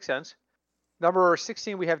 Makes sense. Number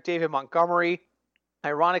 16, we have David Montgomery.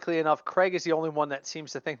 Ironically enough, Craig is the only one that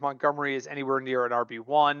seems to think Montgomery is anywhere near an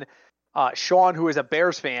RB1. Sean, who is a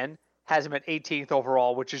Bears fan, has him at 18th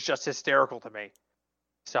overall, which is just hysterical to me.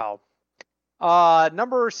 So,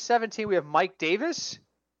 number 17, we have Mike Davis.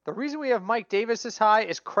 The reason we have Mike Davis this high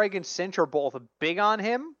is Craig and Cinch are both big on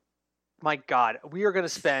him. My God, we are going to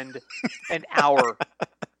spend an hour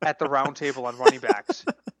at the round table on running backs.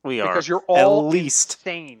 We are. Because you're all at least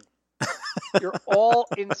insane. You're all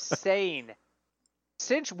insane.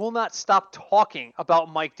 Cinch will not stop talking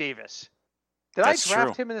about Mike Davis. Did I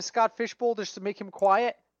draft him in the Scott Fishbowl just to make him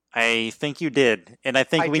quiet? I think you did. And I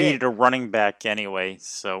think we needed a running back anyway,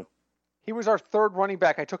 so. He was our third running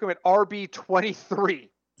back. I took him at RB23.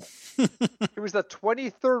 He was the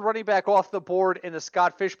 23rd running back off the board in the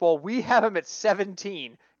Scott Fishbowl. We have him at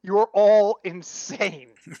 17. You're all insane.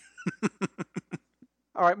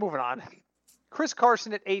 All right, moving on. Chris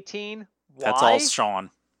Carson at 18. Why? That's all Sean.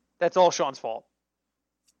 That's all Sean's fault.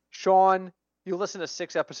 Sean, you listen to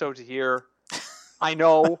 6 episodes a year. I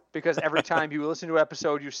know, because every time you listen to an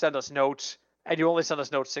episode, you send us notes, and you only send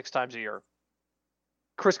us notes 6 times a year.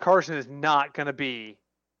 Chris Carson is not going to be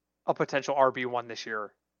a potential RB1 this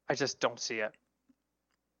year. I just don't see it.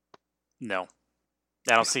 No.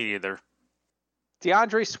 I don't see it either.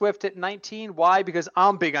 DeAndre Swift at 19. Why? Because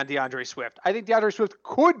I'm big on DeAndre Swift. I think DeAndre Swift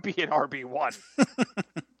could be an RB1.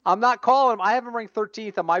 I'm not calling him. I have him ranked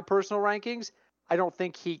 13th on my personal rankings. I don't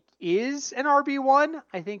think he is an RB1.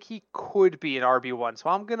 I think he could be an RB1. So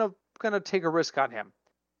I'm gonna take a risk on him.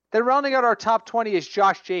 Then rounding out our top 20 is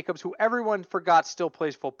Josh Jacobs, who everyone forgot still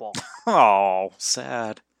plays football. Oh,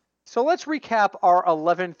 sad. So let's recap our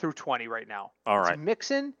 11 through 20 right now. All right. It's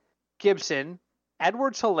Mixon, Gibson,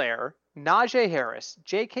 Edwards-Helaire, Najee Harris,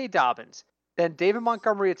 J.K. Dobbins, then David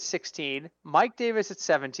Montgomery at 16, Mike Davis at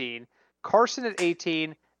 17, Carson at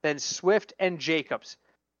 18, then Swift and Jacobs.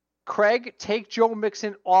 Craig, take Joe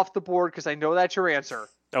Mixon off the board because I know that's your answer.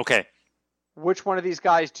 Okay. Which one of these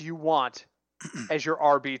guys do you want as your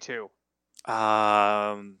RB2?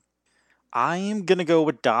 I am going to go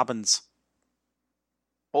with Dobbins.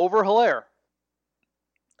 Over Helaire.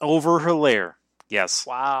 Over Helaire, yes.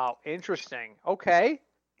 Wow, interesting. Okay.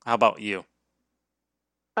 How about you?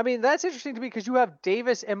 I mean, that's interesting to me because you have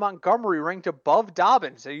Davis and Montgomery ranked above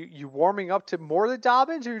Dobbins. Are you warming up to more than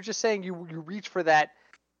Dobbins, or you're just saying you reach for that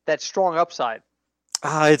strong upside?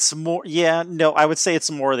 It's more, I would say it's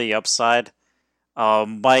more the upside.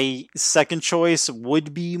 My second choice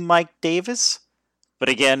would be Mike Davis, but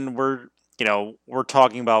again, we're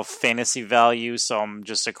talking about fantasy value, so I'm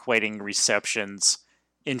just equating receptions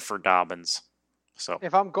in for Dobbins. So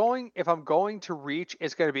if I'm going to reach,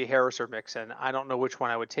 it's going to be Harris or Mixon. I don't know which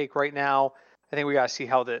one I would take right now. I think we got to see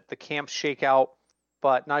how the camps shake out.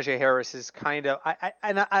 But Najee Harris is kind of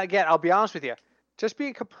again, I'll be honest with you. Just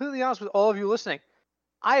being completely honest with all of you listening,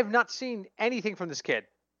 I have not seen anything from this kid.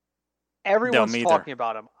 Everyone's talking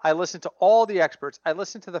about him. I listen to all the experts. I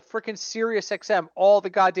listen to the freaking Sirius XM all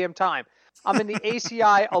the goddamn time. I'm in the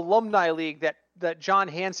ACI alumni league that John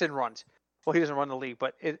Hansen runs. Well, he doesn't run the league,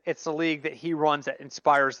 but it's the league that he runs that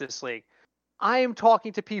inspires this league. I am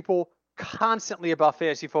talking to people constantly about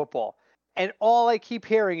fantasy football, and all I keep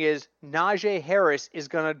hearing is Najee Harris is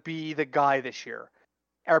going to be the guy this year.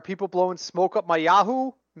 Are people blowing smoke up my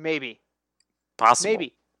Yahoo? Maybe. Possible.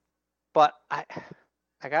 Maybe. But I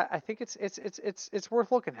think it's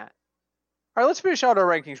worth looking at. All right, let's finish out our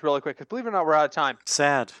rankings really quick, because believe it or not, we're out of time.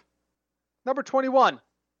 Sad. Number 21,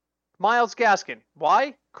 Myles Gaskin.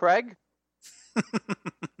 Why, Craig?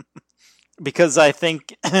 Because I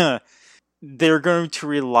think they're going to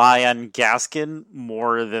rely on Gaskin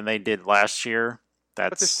more than they did last year.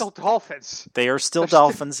 But they're still Dolphins. They are still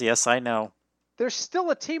Dolphins, yes, I know. There's still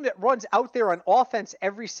a team that runs out there on offense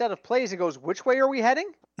every set of plays and goes, which way are we heading?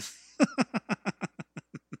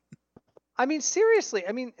 I mean, seriously.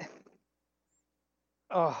 I mean,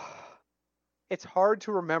 it's hard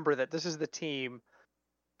to remember that this is the team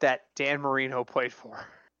that Dan Marino played for.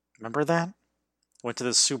 Remember that? Went to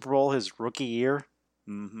the Super Bowl his rookie year?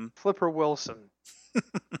 Mm-hmm. Flipper Wilson.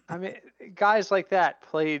 I mean, guys like that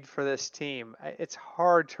played for this team. It's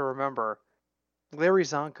hard to remember. Larry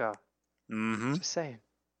Zonka. Mm-hmm. Just saying.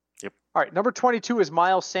 Yep. All right, number 22 is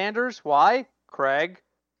Miles Sanders. Why, Craig?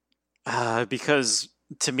 Because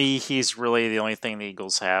to me, he's really the only thing the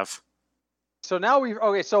Eagles have. So now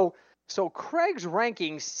so Craig's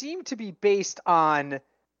rankings seem to be based on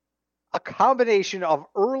a combination of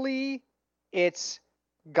it's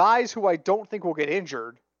guys who I don't think will get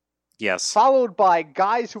injured. Yes. Followed by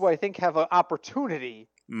guys who I think have an opportunity.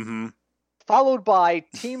 Mm-hmm. Followed by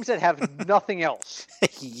teams that have nothing else.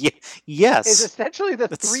 Yes. Is essentially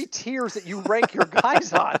that's... three tiers that you rank your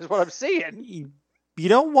guys on, is what I'm saying. You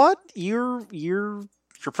know what? You're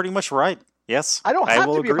pretty much right. Yes. I don't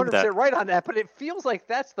have to be 100% right on that, but it feels like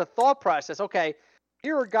that's the thought process. Okay,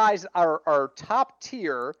 here are guys that are top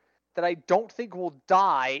tier that I don't think will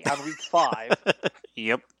die on week 5.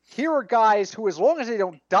 Yep. Here are guys who, as long as they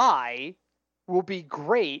don't die, will be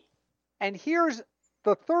great. And here's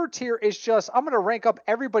the third tier is just, I'm going to rank up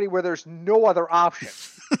everybody where there's no other option.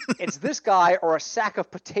 It's this guy or a sack of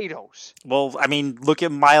potatoes. Well, I mean, look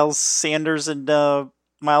at Miles Sanders and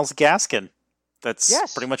Myles Gaskin.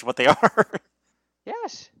 That's pretty much what they are.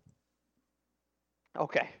 Yes.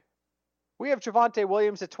 Okay. We have Javonte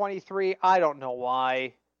Williams at 23. I don't know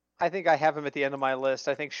why. I think I have him at the end of my list.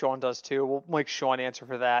 I think Sean does too. We'll make Sean answer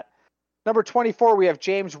for that. Number 24, we have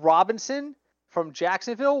James Robinson from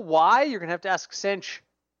Jacksonville. Why? You're going to have to ask Cinch.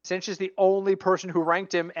 Cinch is the only person who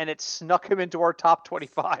ranked him, and it snuck him into our top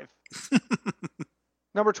 25.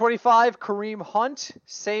 Number 25, Kareem Hunt.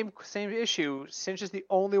 Same issue. Cinch is the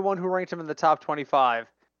only one who ranked him in the top 25.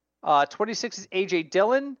 26 is A.J.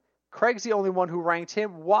 Dillon. Craig's the only one who ranked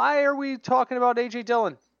him. Why are we talking about A.J.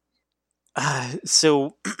 Dillon?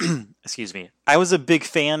 Excuse me. I was a big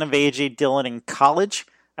fan of A.J. Dillon in college.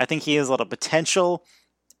 I think he has a lot of potential.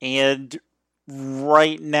 And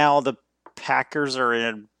right now, the Packers are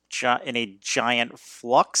in a giant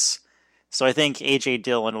flux. So I think A.J.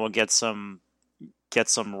 Dillon will get some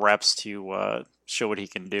reps to show what he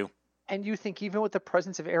can do. And you think even with the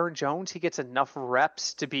presence of Aaron Jones, he gets enough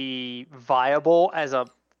reps to be viable as a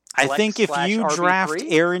I think if you RB3? draft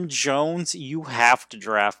Aaron Jones, you have to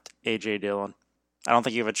draft A.J. Dillon. I don't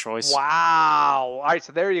think you have a choice. Wow. All right,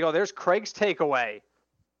 so there you go. There's Craig's takeaway.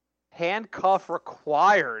 Handcuff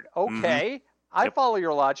required. Okay. Yep. I follow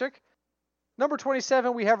your logic. Number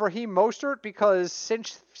 27, we have Raheem Mostert because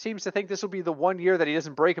Cinch seems to think this will be the 1 year that he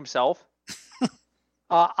doesn't break himself.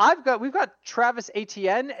 We've got Travis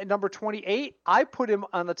Etienne at number 28. I put him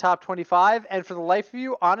on the top 25, and for the life of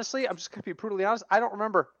you, honestly, I'm just going to be brutally honest, I don't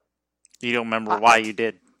remember. You don't remember why you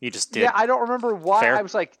did. You just did. Yeah, I don't remember why. Fair. I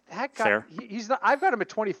was like, that guy, he's not. I've got him at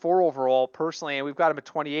 24 overall personally, and we've got him at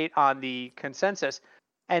 28 on the consensus.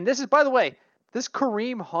 And this is, by the way, this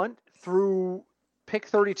Kareem Hunt through pick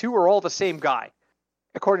 32 are all the same guy,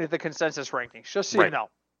 according to the consensus rankings, just so you know.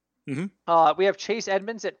 Mm-hmm. We have Chase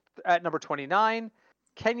Edmonds at number 29,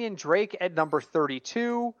 Kenyon Drake at number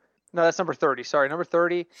 32. No, that's number 30. Sorry, number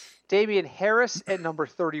 30. Damian Harris at number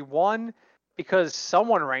 31 because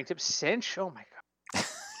someone ranked him. Cinch? Oh, my God.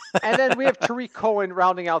 And then we have Tariq Cohen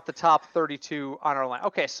rounding out the top 32 on our line.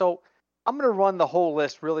 Okay, so I'm going to run the whole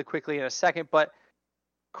list really quickly in a second, but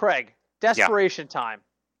Craig, desperation time.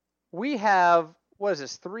 We have, what is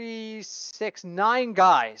this, 3, 6, 9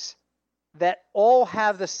 guys that all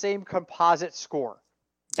have the same composite score.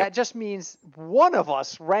 That just means one of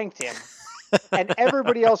us ranked him, and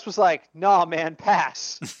everybody else was like, nah, man,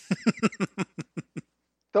 pass.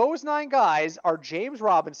 Those 9 guys are James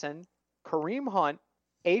Robinson, Kareem Hunt,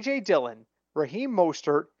 A.J. Dillon, Raheem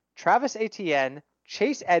Mostert, Travis Etienne,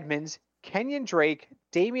 Chase Edmonds, Kenyon Drake,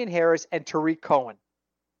 Damian Harris, and Tariq Cohen.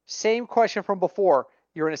 Same question from before.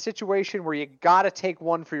 You're in a situation where you got to take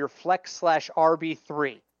one for your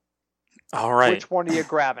flex/RB3. All right. Which one are you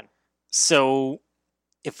grabbing? So,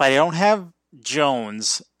 if I don't have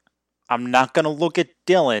Jones, I'm not going to look at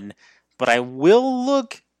Dillon, but I will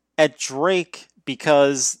look at Drake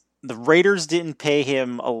because the Raiders didn't pay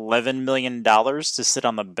him $11 million to sit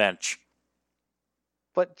on the bench.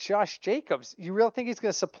 But Josh Jacobs, you really think he's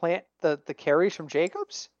going to supplant the carries from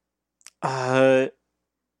Jacobs?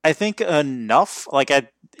 I think enough. Like I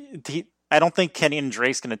don't think Kenyon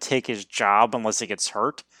Drake's going to take his job unless he gets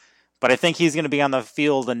hurt, but I think he's going to be on the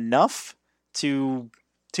field enough to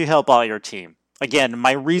help out your team. Again,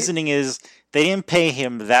 my reasoning is they didn't pay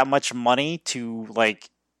him that much money to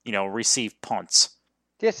receive punts.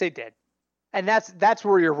 Yes, they did. And that's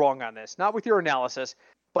where you're wrong on this. Not with your analysis,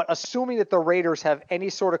 but assuming that the Raiders have any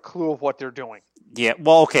sort of clue of what they're doing. Yeah,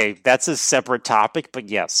 well, okay, that's a separate topic, but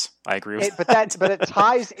yes, I agree with that. But it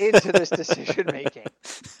ties into this decision making.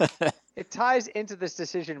 It ties into this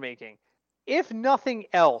decision making. If nothing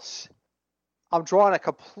else, I'm drawing a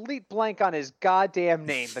complete blank on his goddamn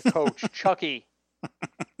name, the coach, Chucky.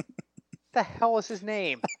 The hell is his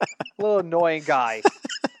name? Little annoying guy.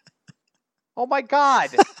 Oh my God!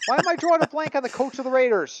 Why am I drawing a blank on the coach of the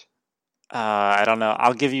Raiders? I don't know.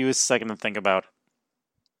 I'll give you a second to think about.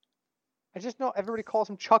 I just know everybody calls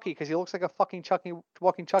him Chucky because he looks like a fucking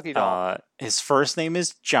walking Chucky doll. His first name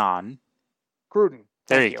is John Gruden.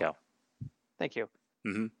 There you go. Thank you.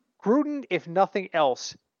 Mm-hmm. Gruden, if nothing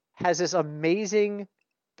else, has this amazing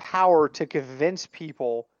power to convince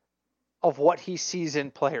people of what he sees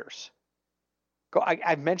in players.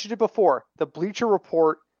 I've mentioned it before. The Bleacher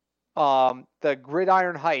Report, the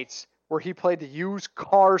Gridiron Heights, where he played the used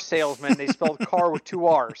car salesman. They spelled car with 2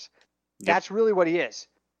 R's. Yep. That's really what he is.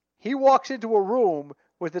 He walks into a room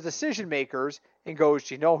with the decision makers and goes,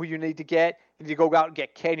 do you know who you need to get? You need to go out and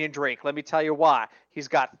get Kenyon Drake. Let me tell you why. He's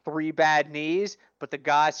got 3 bad knees, but the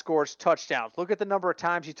guy scores touchdowns. Look at the number of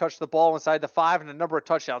times he touched the ball inside the 5 and the number of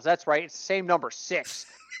touchdowns. That's right. It's the same number, 6.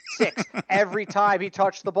 6. Every time he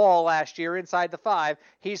touched the ball last year inside the 5,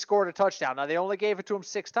 he scored a touchdown. Now, they only gave it to him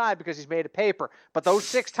 6 times because he's made of paper. But those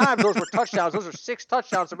 6 times, those were touchdowns. Those are 6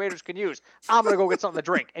 touchdowns the Raiders can use. I'm going to go get something to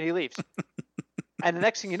drink. And he leaves. And the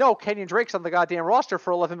next thing you know, Kenyon Drake's on the goddamn roster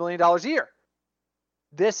for $11 million a year.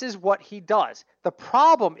 This is what he does. The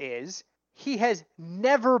problem is he has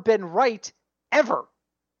never been right, ever.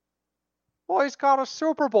 Well, he's got a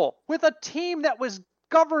Super Bowl with a team that was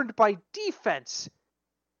governed by defense.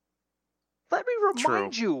 Let me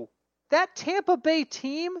remind you, that Tampa Bay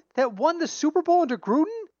team that won the Super Bowl under Gruden,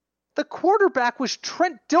 the quarterback was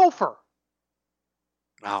Trent Dilfer.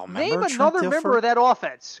 Oh, Name another member of that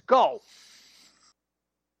offense. Go.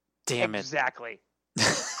 Damn it. Exactly.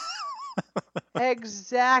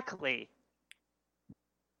 Exactly.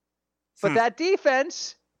 But that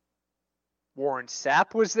defense, Warren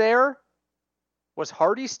Sapp was there. Was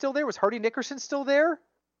Hardy still there? Was Hardy Nickerson still there?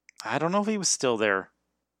 I don't know if he was still there.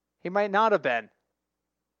 He might not have been.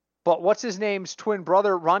 But what's his name's twin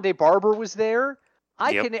brother, Rondé Barber, was there.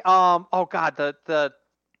 I can oh god, the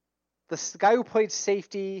guy who played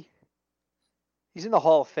safety, he's in the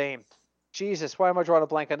Hall of Fame. Jesus, why am I drawing a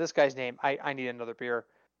blank on this guy's name? I need another beer.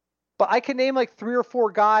 But I can name like 3 or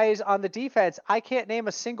 4 guys on the defense. I can't name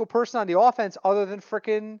a single person on the offense other than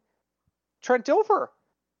frickin' Trent Dilfer.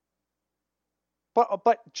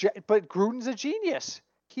 But Gruden's a genius.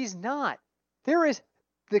 He's not.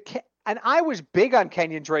 And I was big on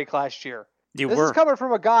Kenyon Drake last year. This is coming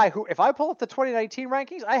from a guy who, if I pull up the 2019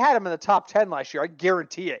 rankings, I had him in the top 10 last year. I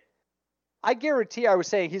guarantee it. I guarantee I was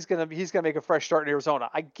saying he's gonna make a fresh start in Arizona.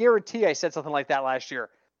 I guarantee I said something like that last year.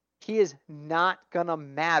 He is not gonna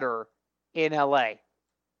matter in LA.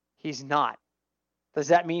 He's not. Does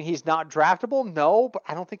that mean he's not draftable? No, but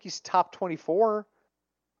I don't think he's top 24.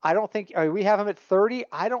 I don't think we have him at 30.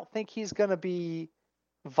 I don't think he's gonna be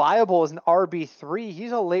viable as an RB3.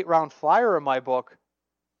 He's a late round flyer in my book.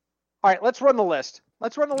 All right, let's run the list.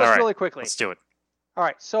 Really quickly. Let's do it. All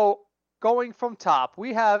right, so going from top,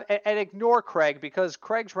 we have, and ignore Craig because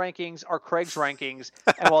Craig's rankings are Craig's rankings,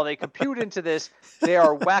 and while they compute into this, they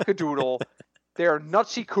are wackadoodle, they are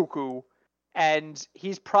nutsy cuckoo, and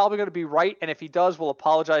he's probably going to be right, and if he does, we'll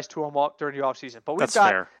apologize to him during the offseason. But we've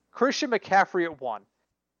got Christian McCaffrey at 1,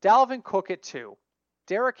 Dalvin Cook at 2,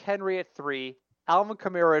 Derrick Henry at 3, Alvin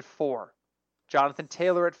Kamara at 4, Jonathan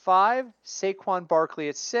Taylor at 5, Saquon Barkley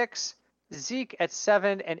at 6, Zeke at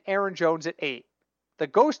 7, and Aaron Jones at 8. The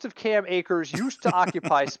ghost of Cam Akers used to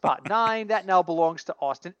occupy spot 9. That now belongs to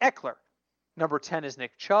Austin Eckler. Number 10 is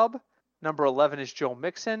Nick Chubb. Number 11 is Joe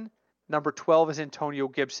Mixon. Number 12 is Antonio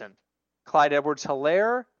Gibson. Clyde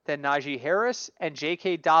Edwards-Helaire, then Najee Harris, and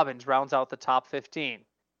J.K. Dobbins rounds out the top 15.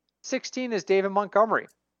 16 is David Montgomery.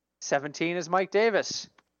 17 is Mike Davis.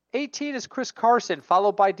 18 is Chris Carson,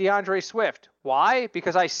 followed by DeAndre Swift. Why?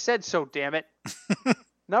 Because I said so, damn it.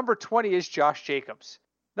 Number 20 is Josh Jacobs.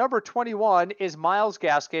 Number 21 is Myles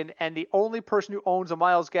Gaskin, and the only person who owns a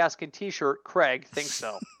Myles Gaskin t-shirt, Craig, thinks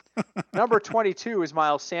so. Number 22 is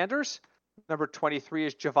Miles Sanders. Number 23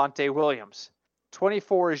 is Javonte Williams.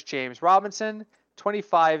 24 is James Robinson.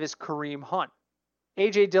 25 is Kareem Hunt.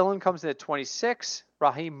 A.J. Dillon comes in at 26.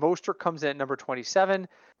 Raheem Mostert comes in at number 27.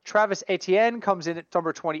 Travis Etienne comes in at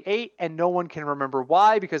number 28, and no one can remember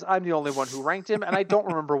why because I'm the only one who ranked him, and I don't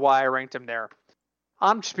remember why I ranked him there.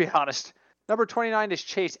 I'm just being honest. Number 29 is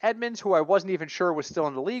Chase Edmonds, who I wasn't even sure was still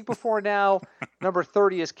in the league before now. Number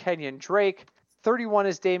 30 is Kenyon Drake. 31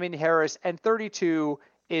 is Damien Harris. And 32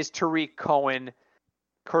 is Tariq Cohen,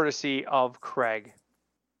 courtesy of Craig.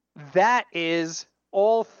 That is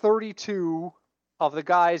all 32 of the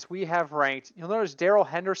guys we have ranked. You'll notice Darrell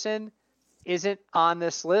Henderson isn't on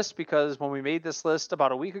this list because when we made this list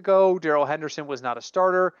about a week ago, Darrell Henderson was not a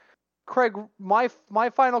starter. Craig, my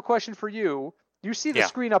final question for you. You see the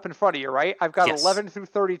screen up in front of you, right? I've got 11 through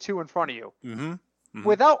 32 in front of you. Mm-hmm. Mm-hmm.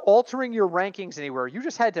 Without altering your rankings anywhere, you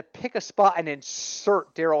just had to pick a spot and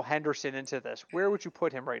insert Darrell Henderson into this. Where would you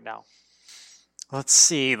put him right now? Let's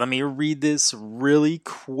see. Let me read this really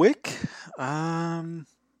quick. I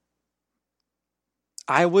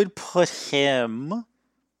would put him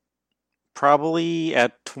probably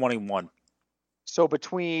at 21. So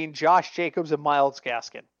between Josh Jacobs and Myles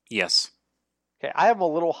Gaskin? Yes. Okay, I have him a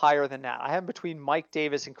little higher than that. I have him between Mike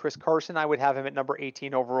Davis and Chris Carson. I would have him at number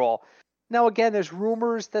 18 overall. Now, again, there's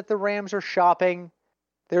rumors that the Rams are shopping.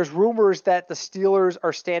 There's rumors that the Steelers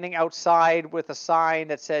are standing outside with a sign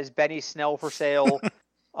that says Benny Snell for sale,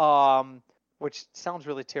 which sounds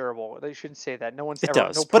really terrible. They shouldn't say that. No one's it ever.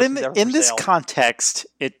 Does. No but in this context,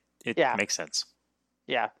 it makes sense.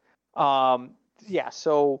 Yeah.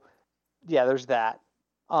 So, yeah, there's that.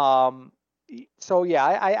 So yeah,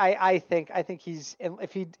 I think he's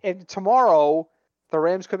and tomorrow the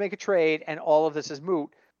Rams could make a trade and all of this is moot.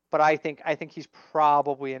 But I think he's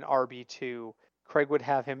probably an RB2. Craig would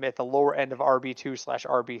have him at the lower end of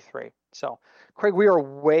RB2/RB3. So, Craig, we are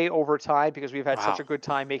way over time because we've had such a good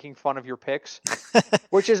time making fun of your picks,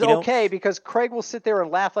 which is okay because Craig will sit there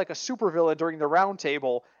and laugh like a supervillain during the round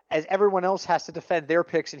table as everyone else has to defend their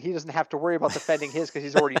picks and he doesn't have to worry about defending his because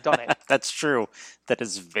he's already done it. That's true. That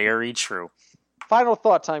is very true. Final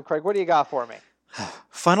thought time, Craig. What do you got for me?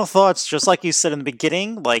 Final thoughts, just like you said in the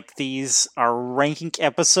beginning, like these our ranking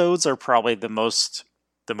episodes are probably the most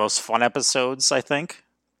fun episodes, I think.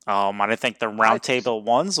 And I think the roundtable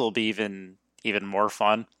ones will be even more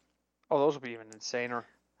fun. Oh, those will be even insaner.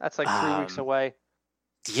 That's like 3 weeks away.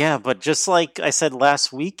 Yeah, but just like I said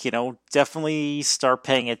last week, definitely start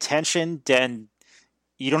paying attention. Then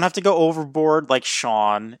you don't have to go overboard like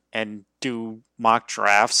Sean and do mock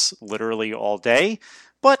drafts literally all day,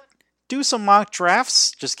 but do some mock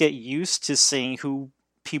drafts. Just get used to seeing who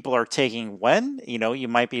people are taking when. You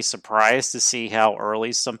might be surprised to see how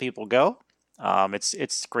early some people go.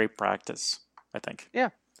 It's great practice, I think. Yeah.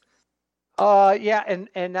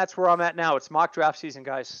 And that's where I'm at now. It's mock draft season,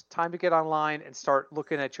 guys. Time to get online and start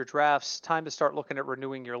looking at your drafts. Time to start looking at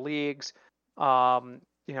renewing your leagues. And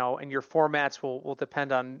your formats will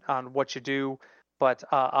depend on what you do. But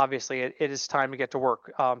obviously, it is time to get to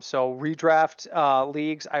work. So redraft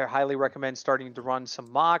leagues, I highly recommend starting to run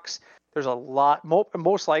some mocks. There's a lot.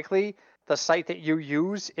 Most likely, the site that you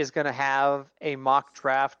use is going to have a mock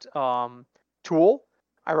draft tool.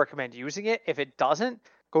 I recommend using it. If it doesn't,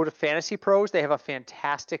 go to Fantasy Pros. They have a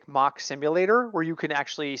fantastic mock simulator where you can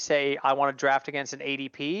actually say, I want to draft against an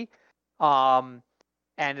ADP. And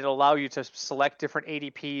it'll allow you to select different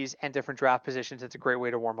ADPs and different draft positions. It's a great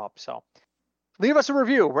way to warm up. So leave us a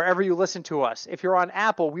review wherever you listen to us. If you're on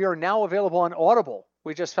Apple, we are now available on Audible.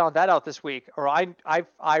 We just found that out this week, or I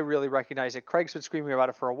really recognize it. Craig's been screaming about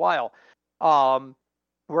it for a while.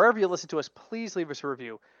 Wherever you listen to us, please leave us a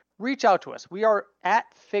review. Reach out to us. We are at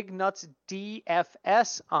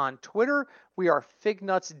FignutsDFS on Twitter. We are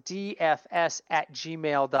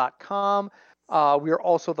FignutsDFS@gmail.com. We are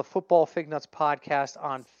also the Football Fignuts Podcast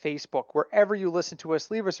on Facebook. Wherever you listen to us,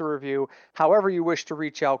 leave us a review. However you wish to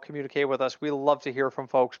reach out, communicate with us. We love to hear from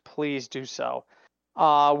folks. Please do so.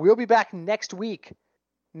 We'll be back next week.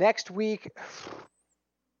 Next week,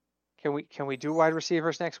 can we do wide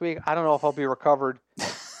receivers next week? I don't know if I'll be recovered.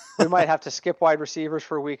 We might have to skip wide receivers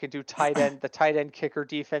for a week and do the tight end kicker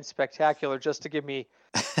defense spectacular just to give me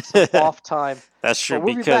some off time. That's true,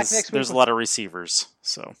 because there's a lot of receivers.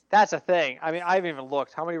 So that's a thing. I mean, I haven't even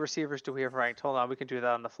looked. How many receivers do we have ranked? Hold on, we can do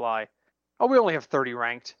that on the fly. Oh, we only have 30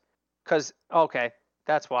 ranked. That's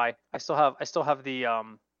why. I still have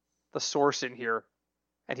the source in here,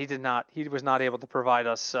 and he was not able to provide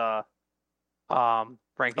us rankings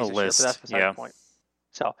this year, but that's beside the point.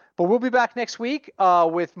 So, but we'll be back next week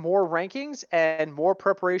with more rankings and more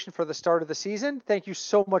preparation for the start of the season. Thank you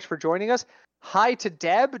so much for joining us. Hi to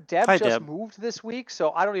Deb. Deb moved this week,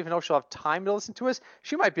 so I don't even know if she'll have time to listen to us.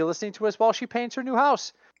 She might be listening to us while she paints her new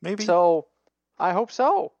house. Maybe. So, I hope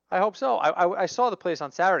so. I saw the place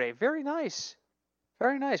on Saturday. Very nice.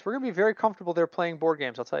 Very nice. We're going to be very comfortable there playing board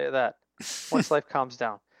games, I'll tell you that, once life calms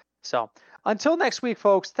down. So, until next week,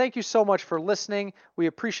 folks, thank you so much for listening. We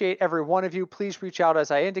appreciate every one of you. Please reach out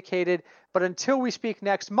as I indicated. But until we speak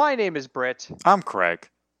next, my name is Britt. I'm Craig.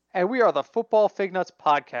 And we are the Football Fignuts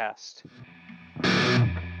Podcast.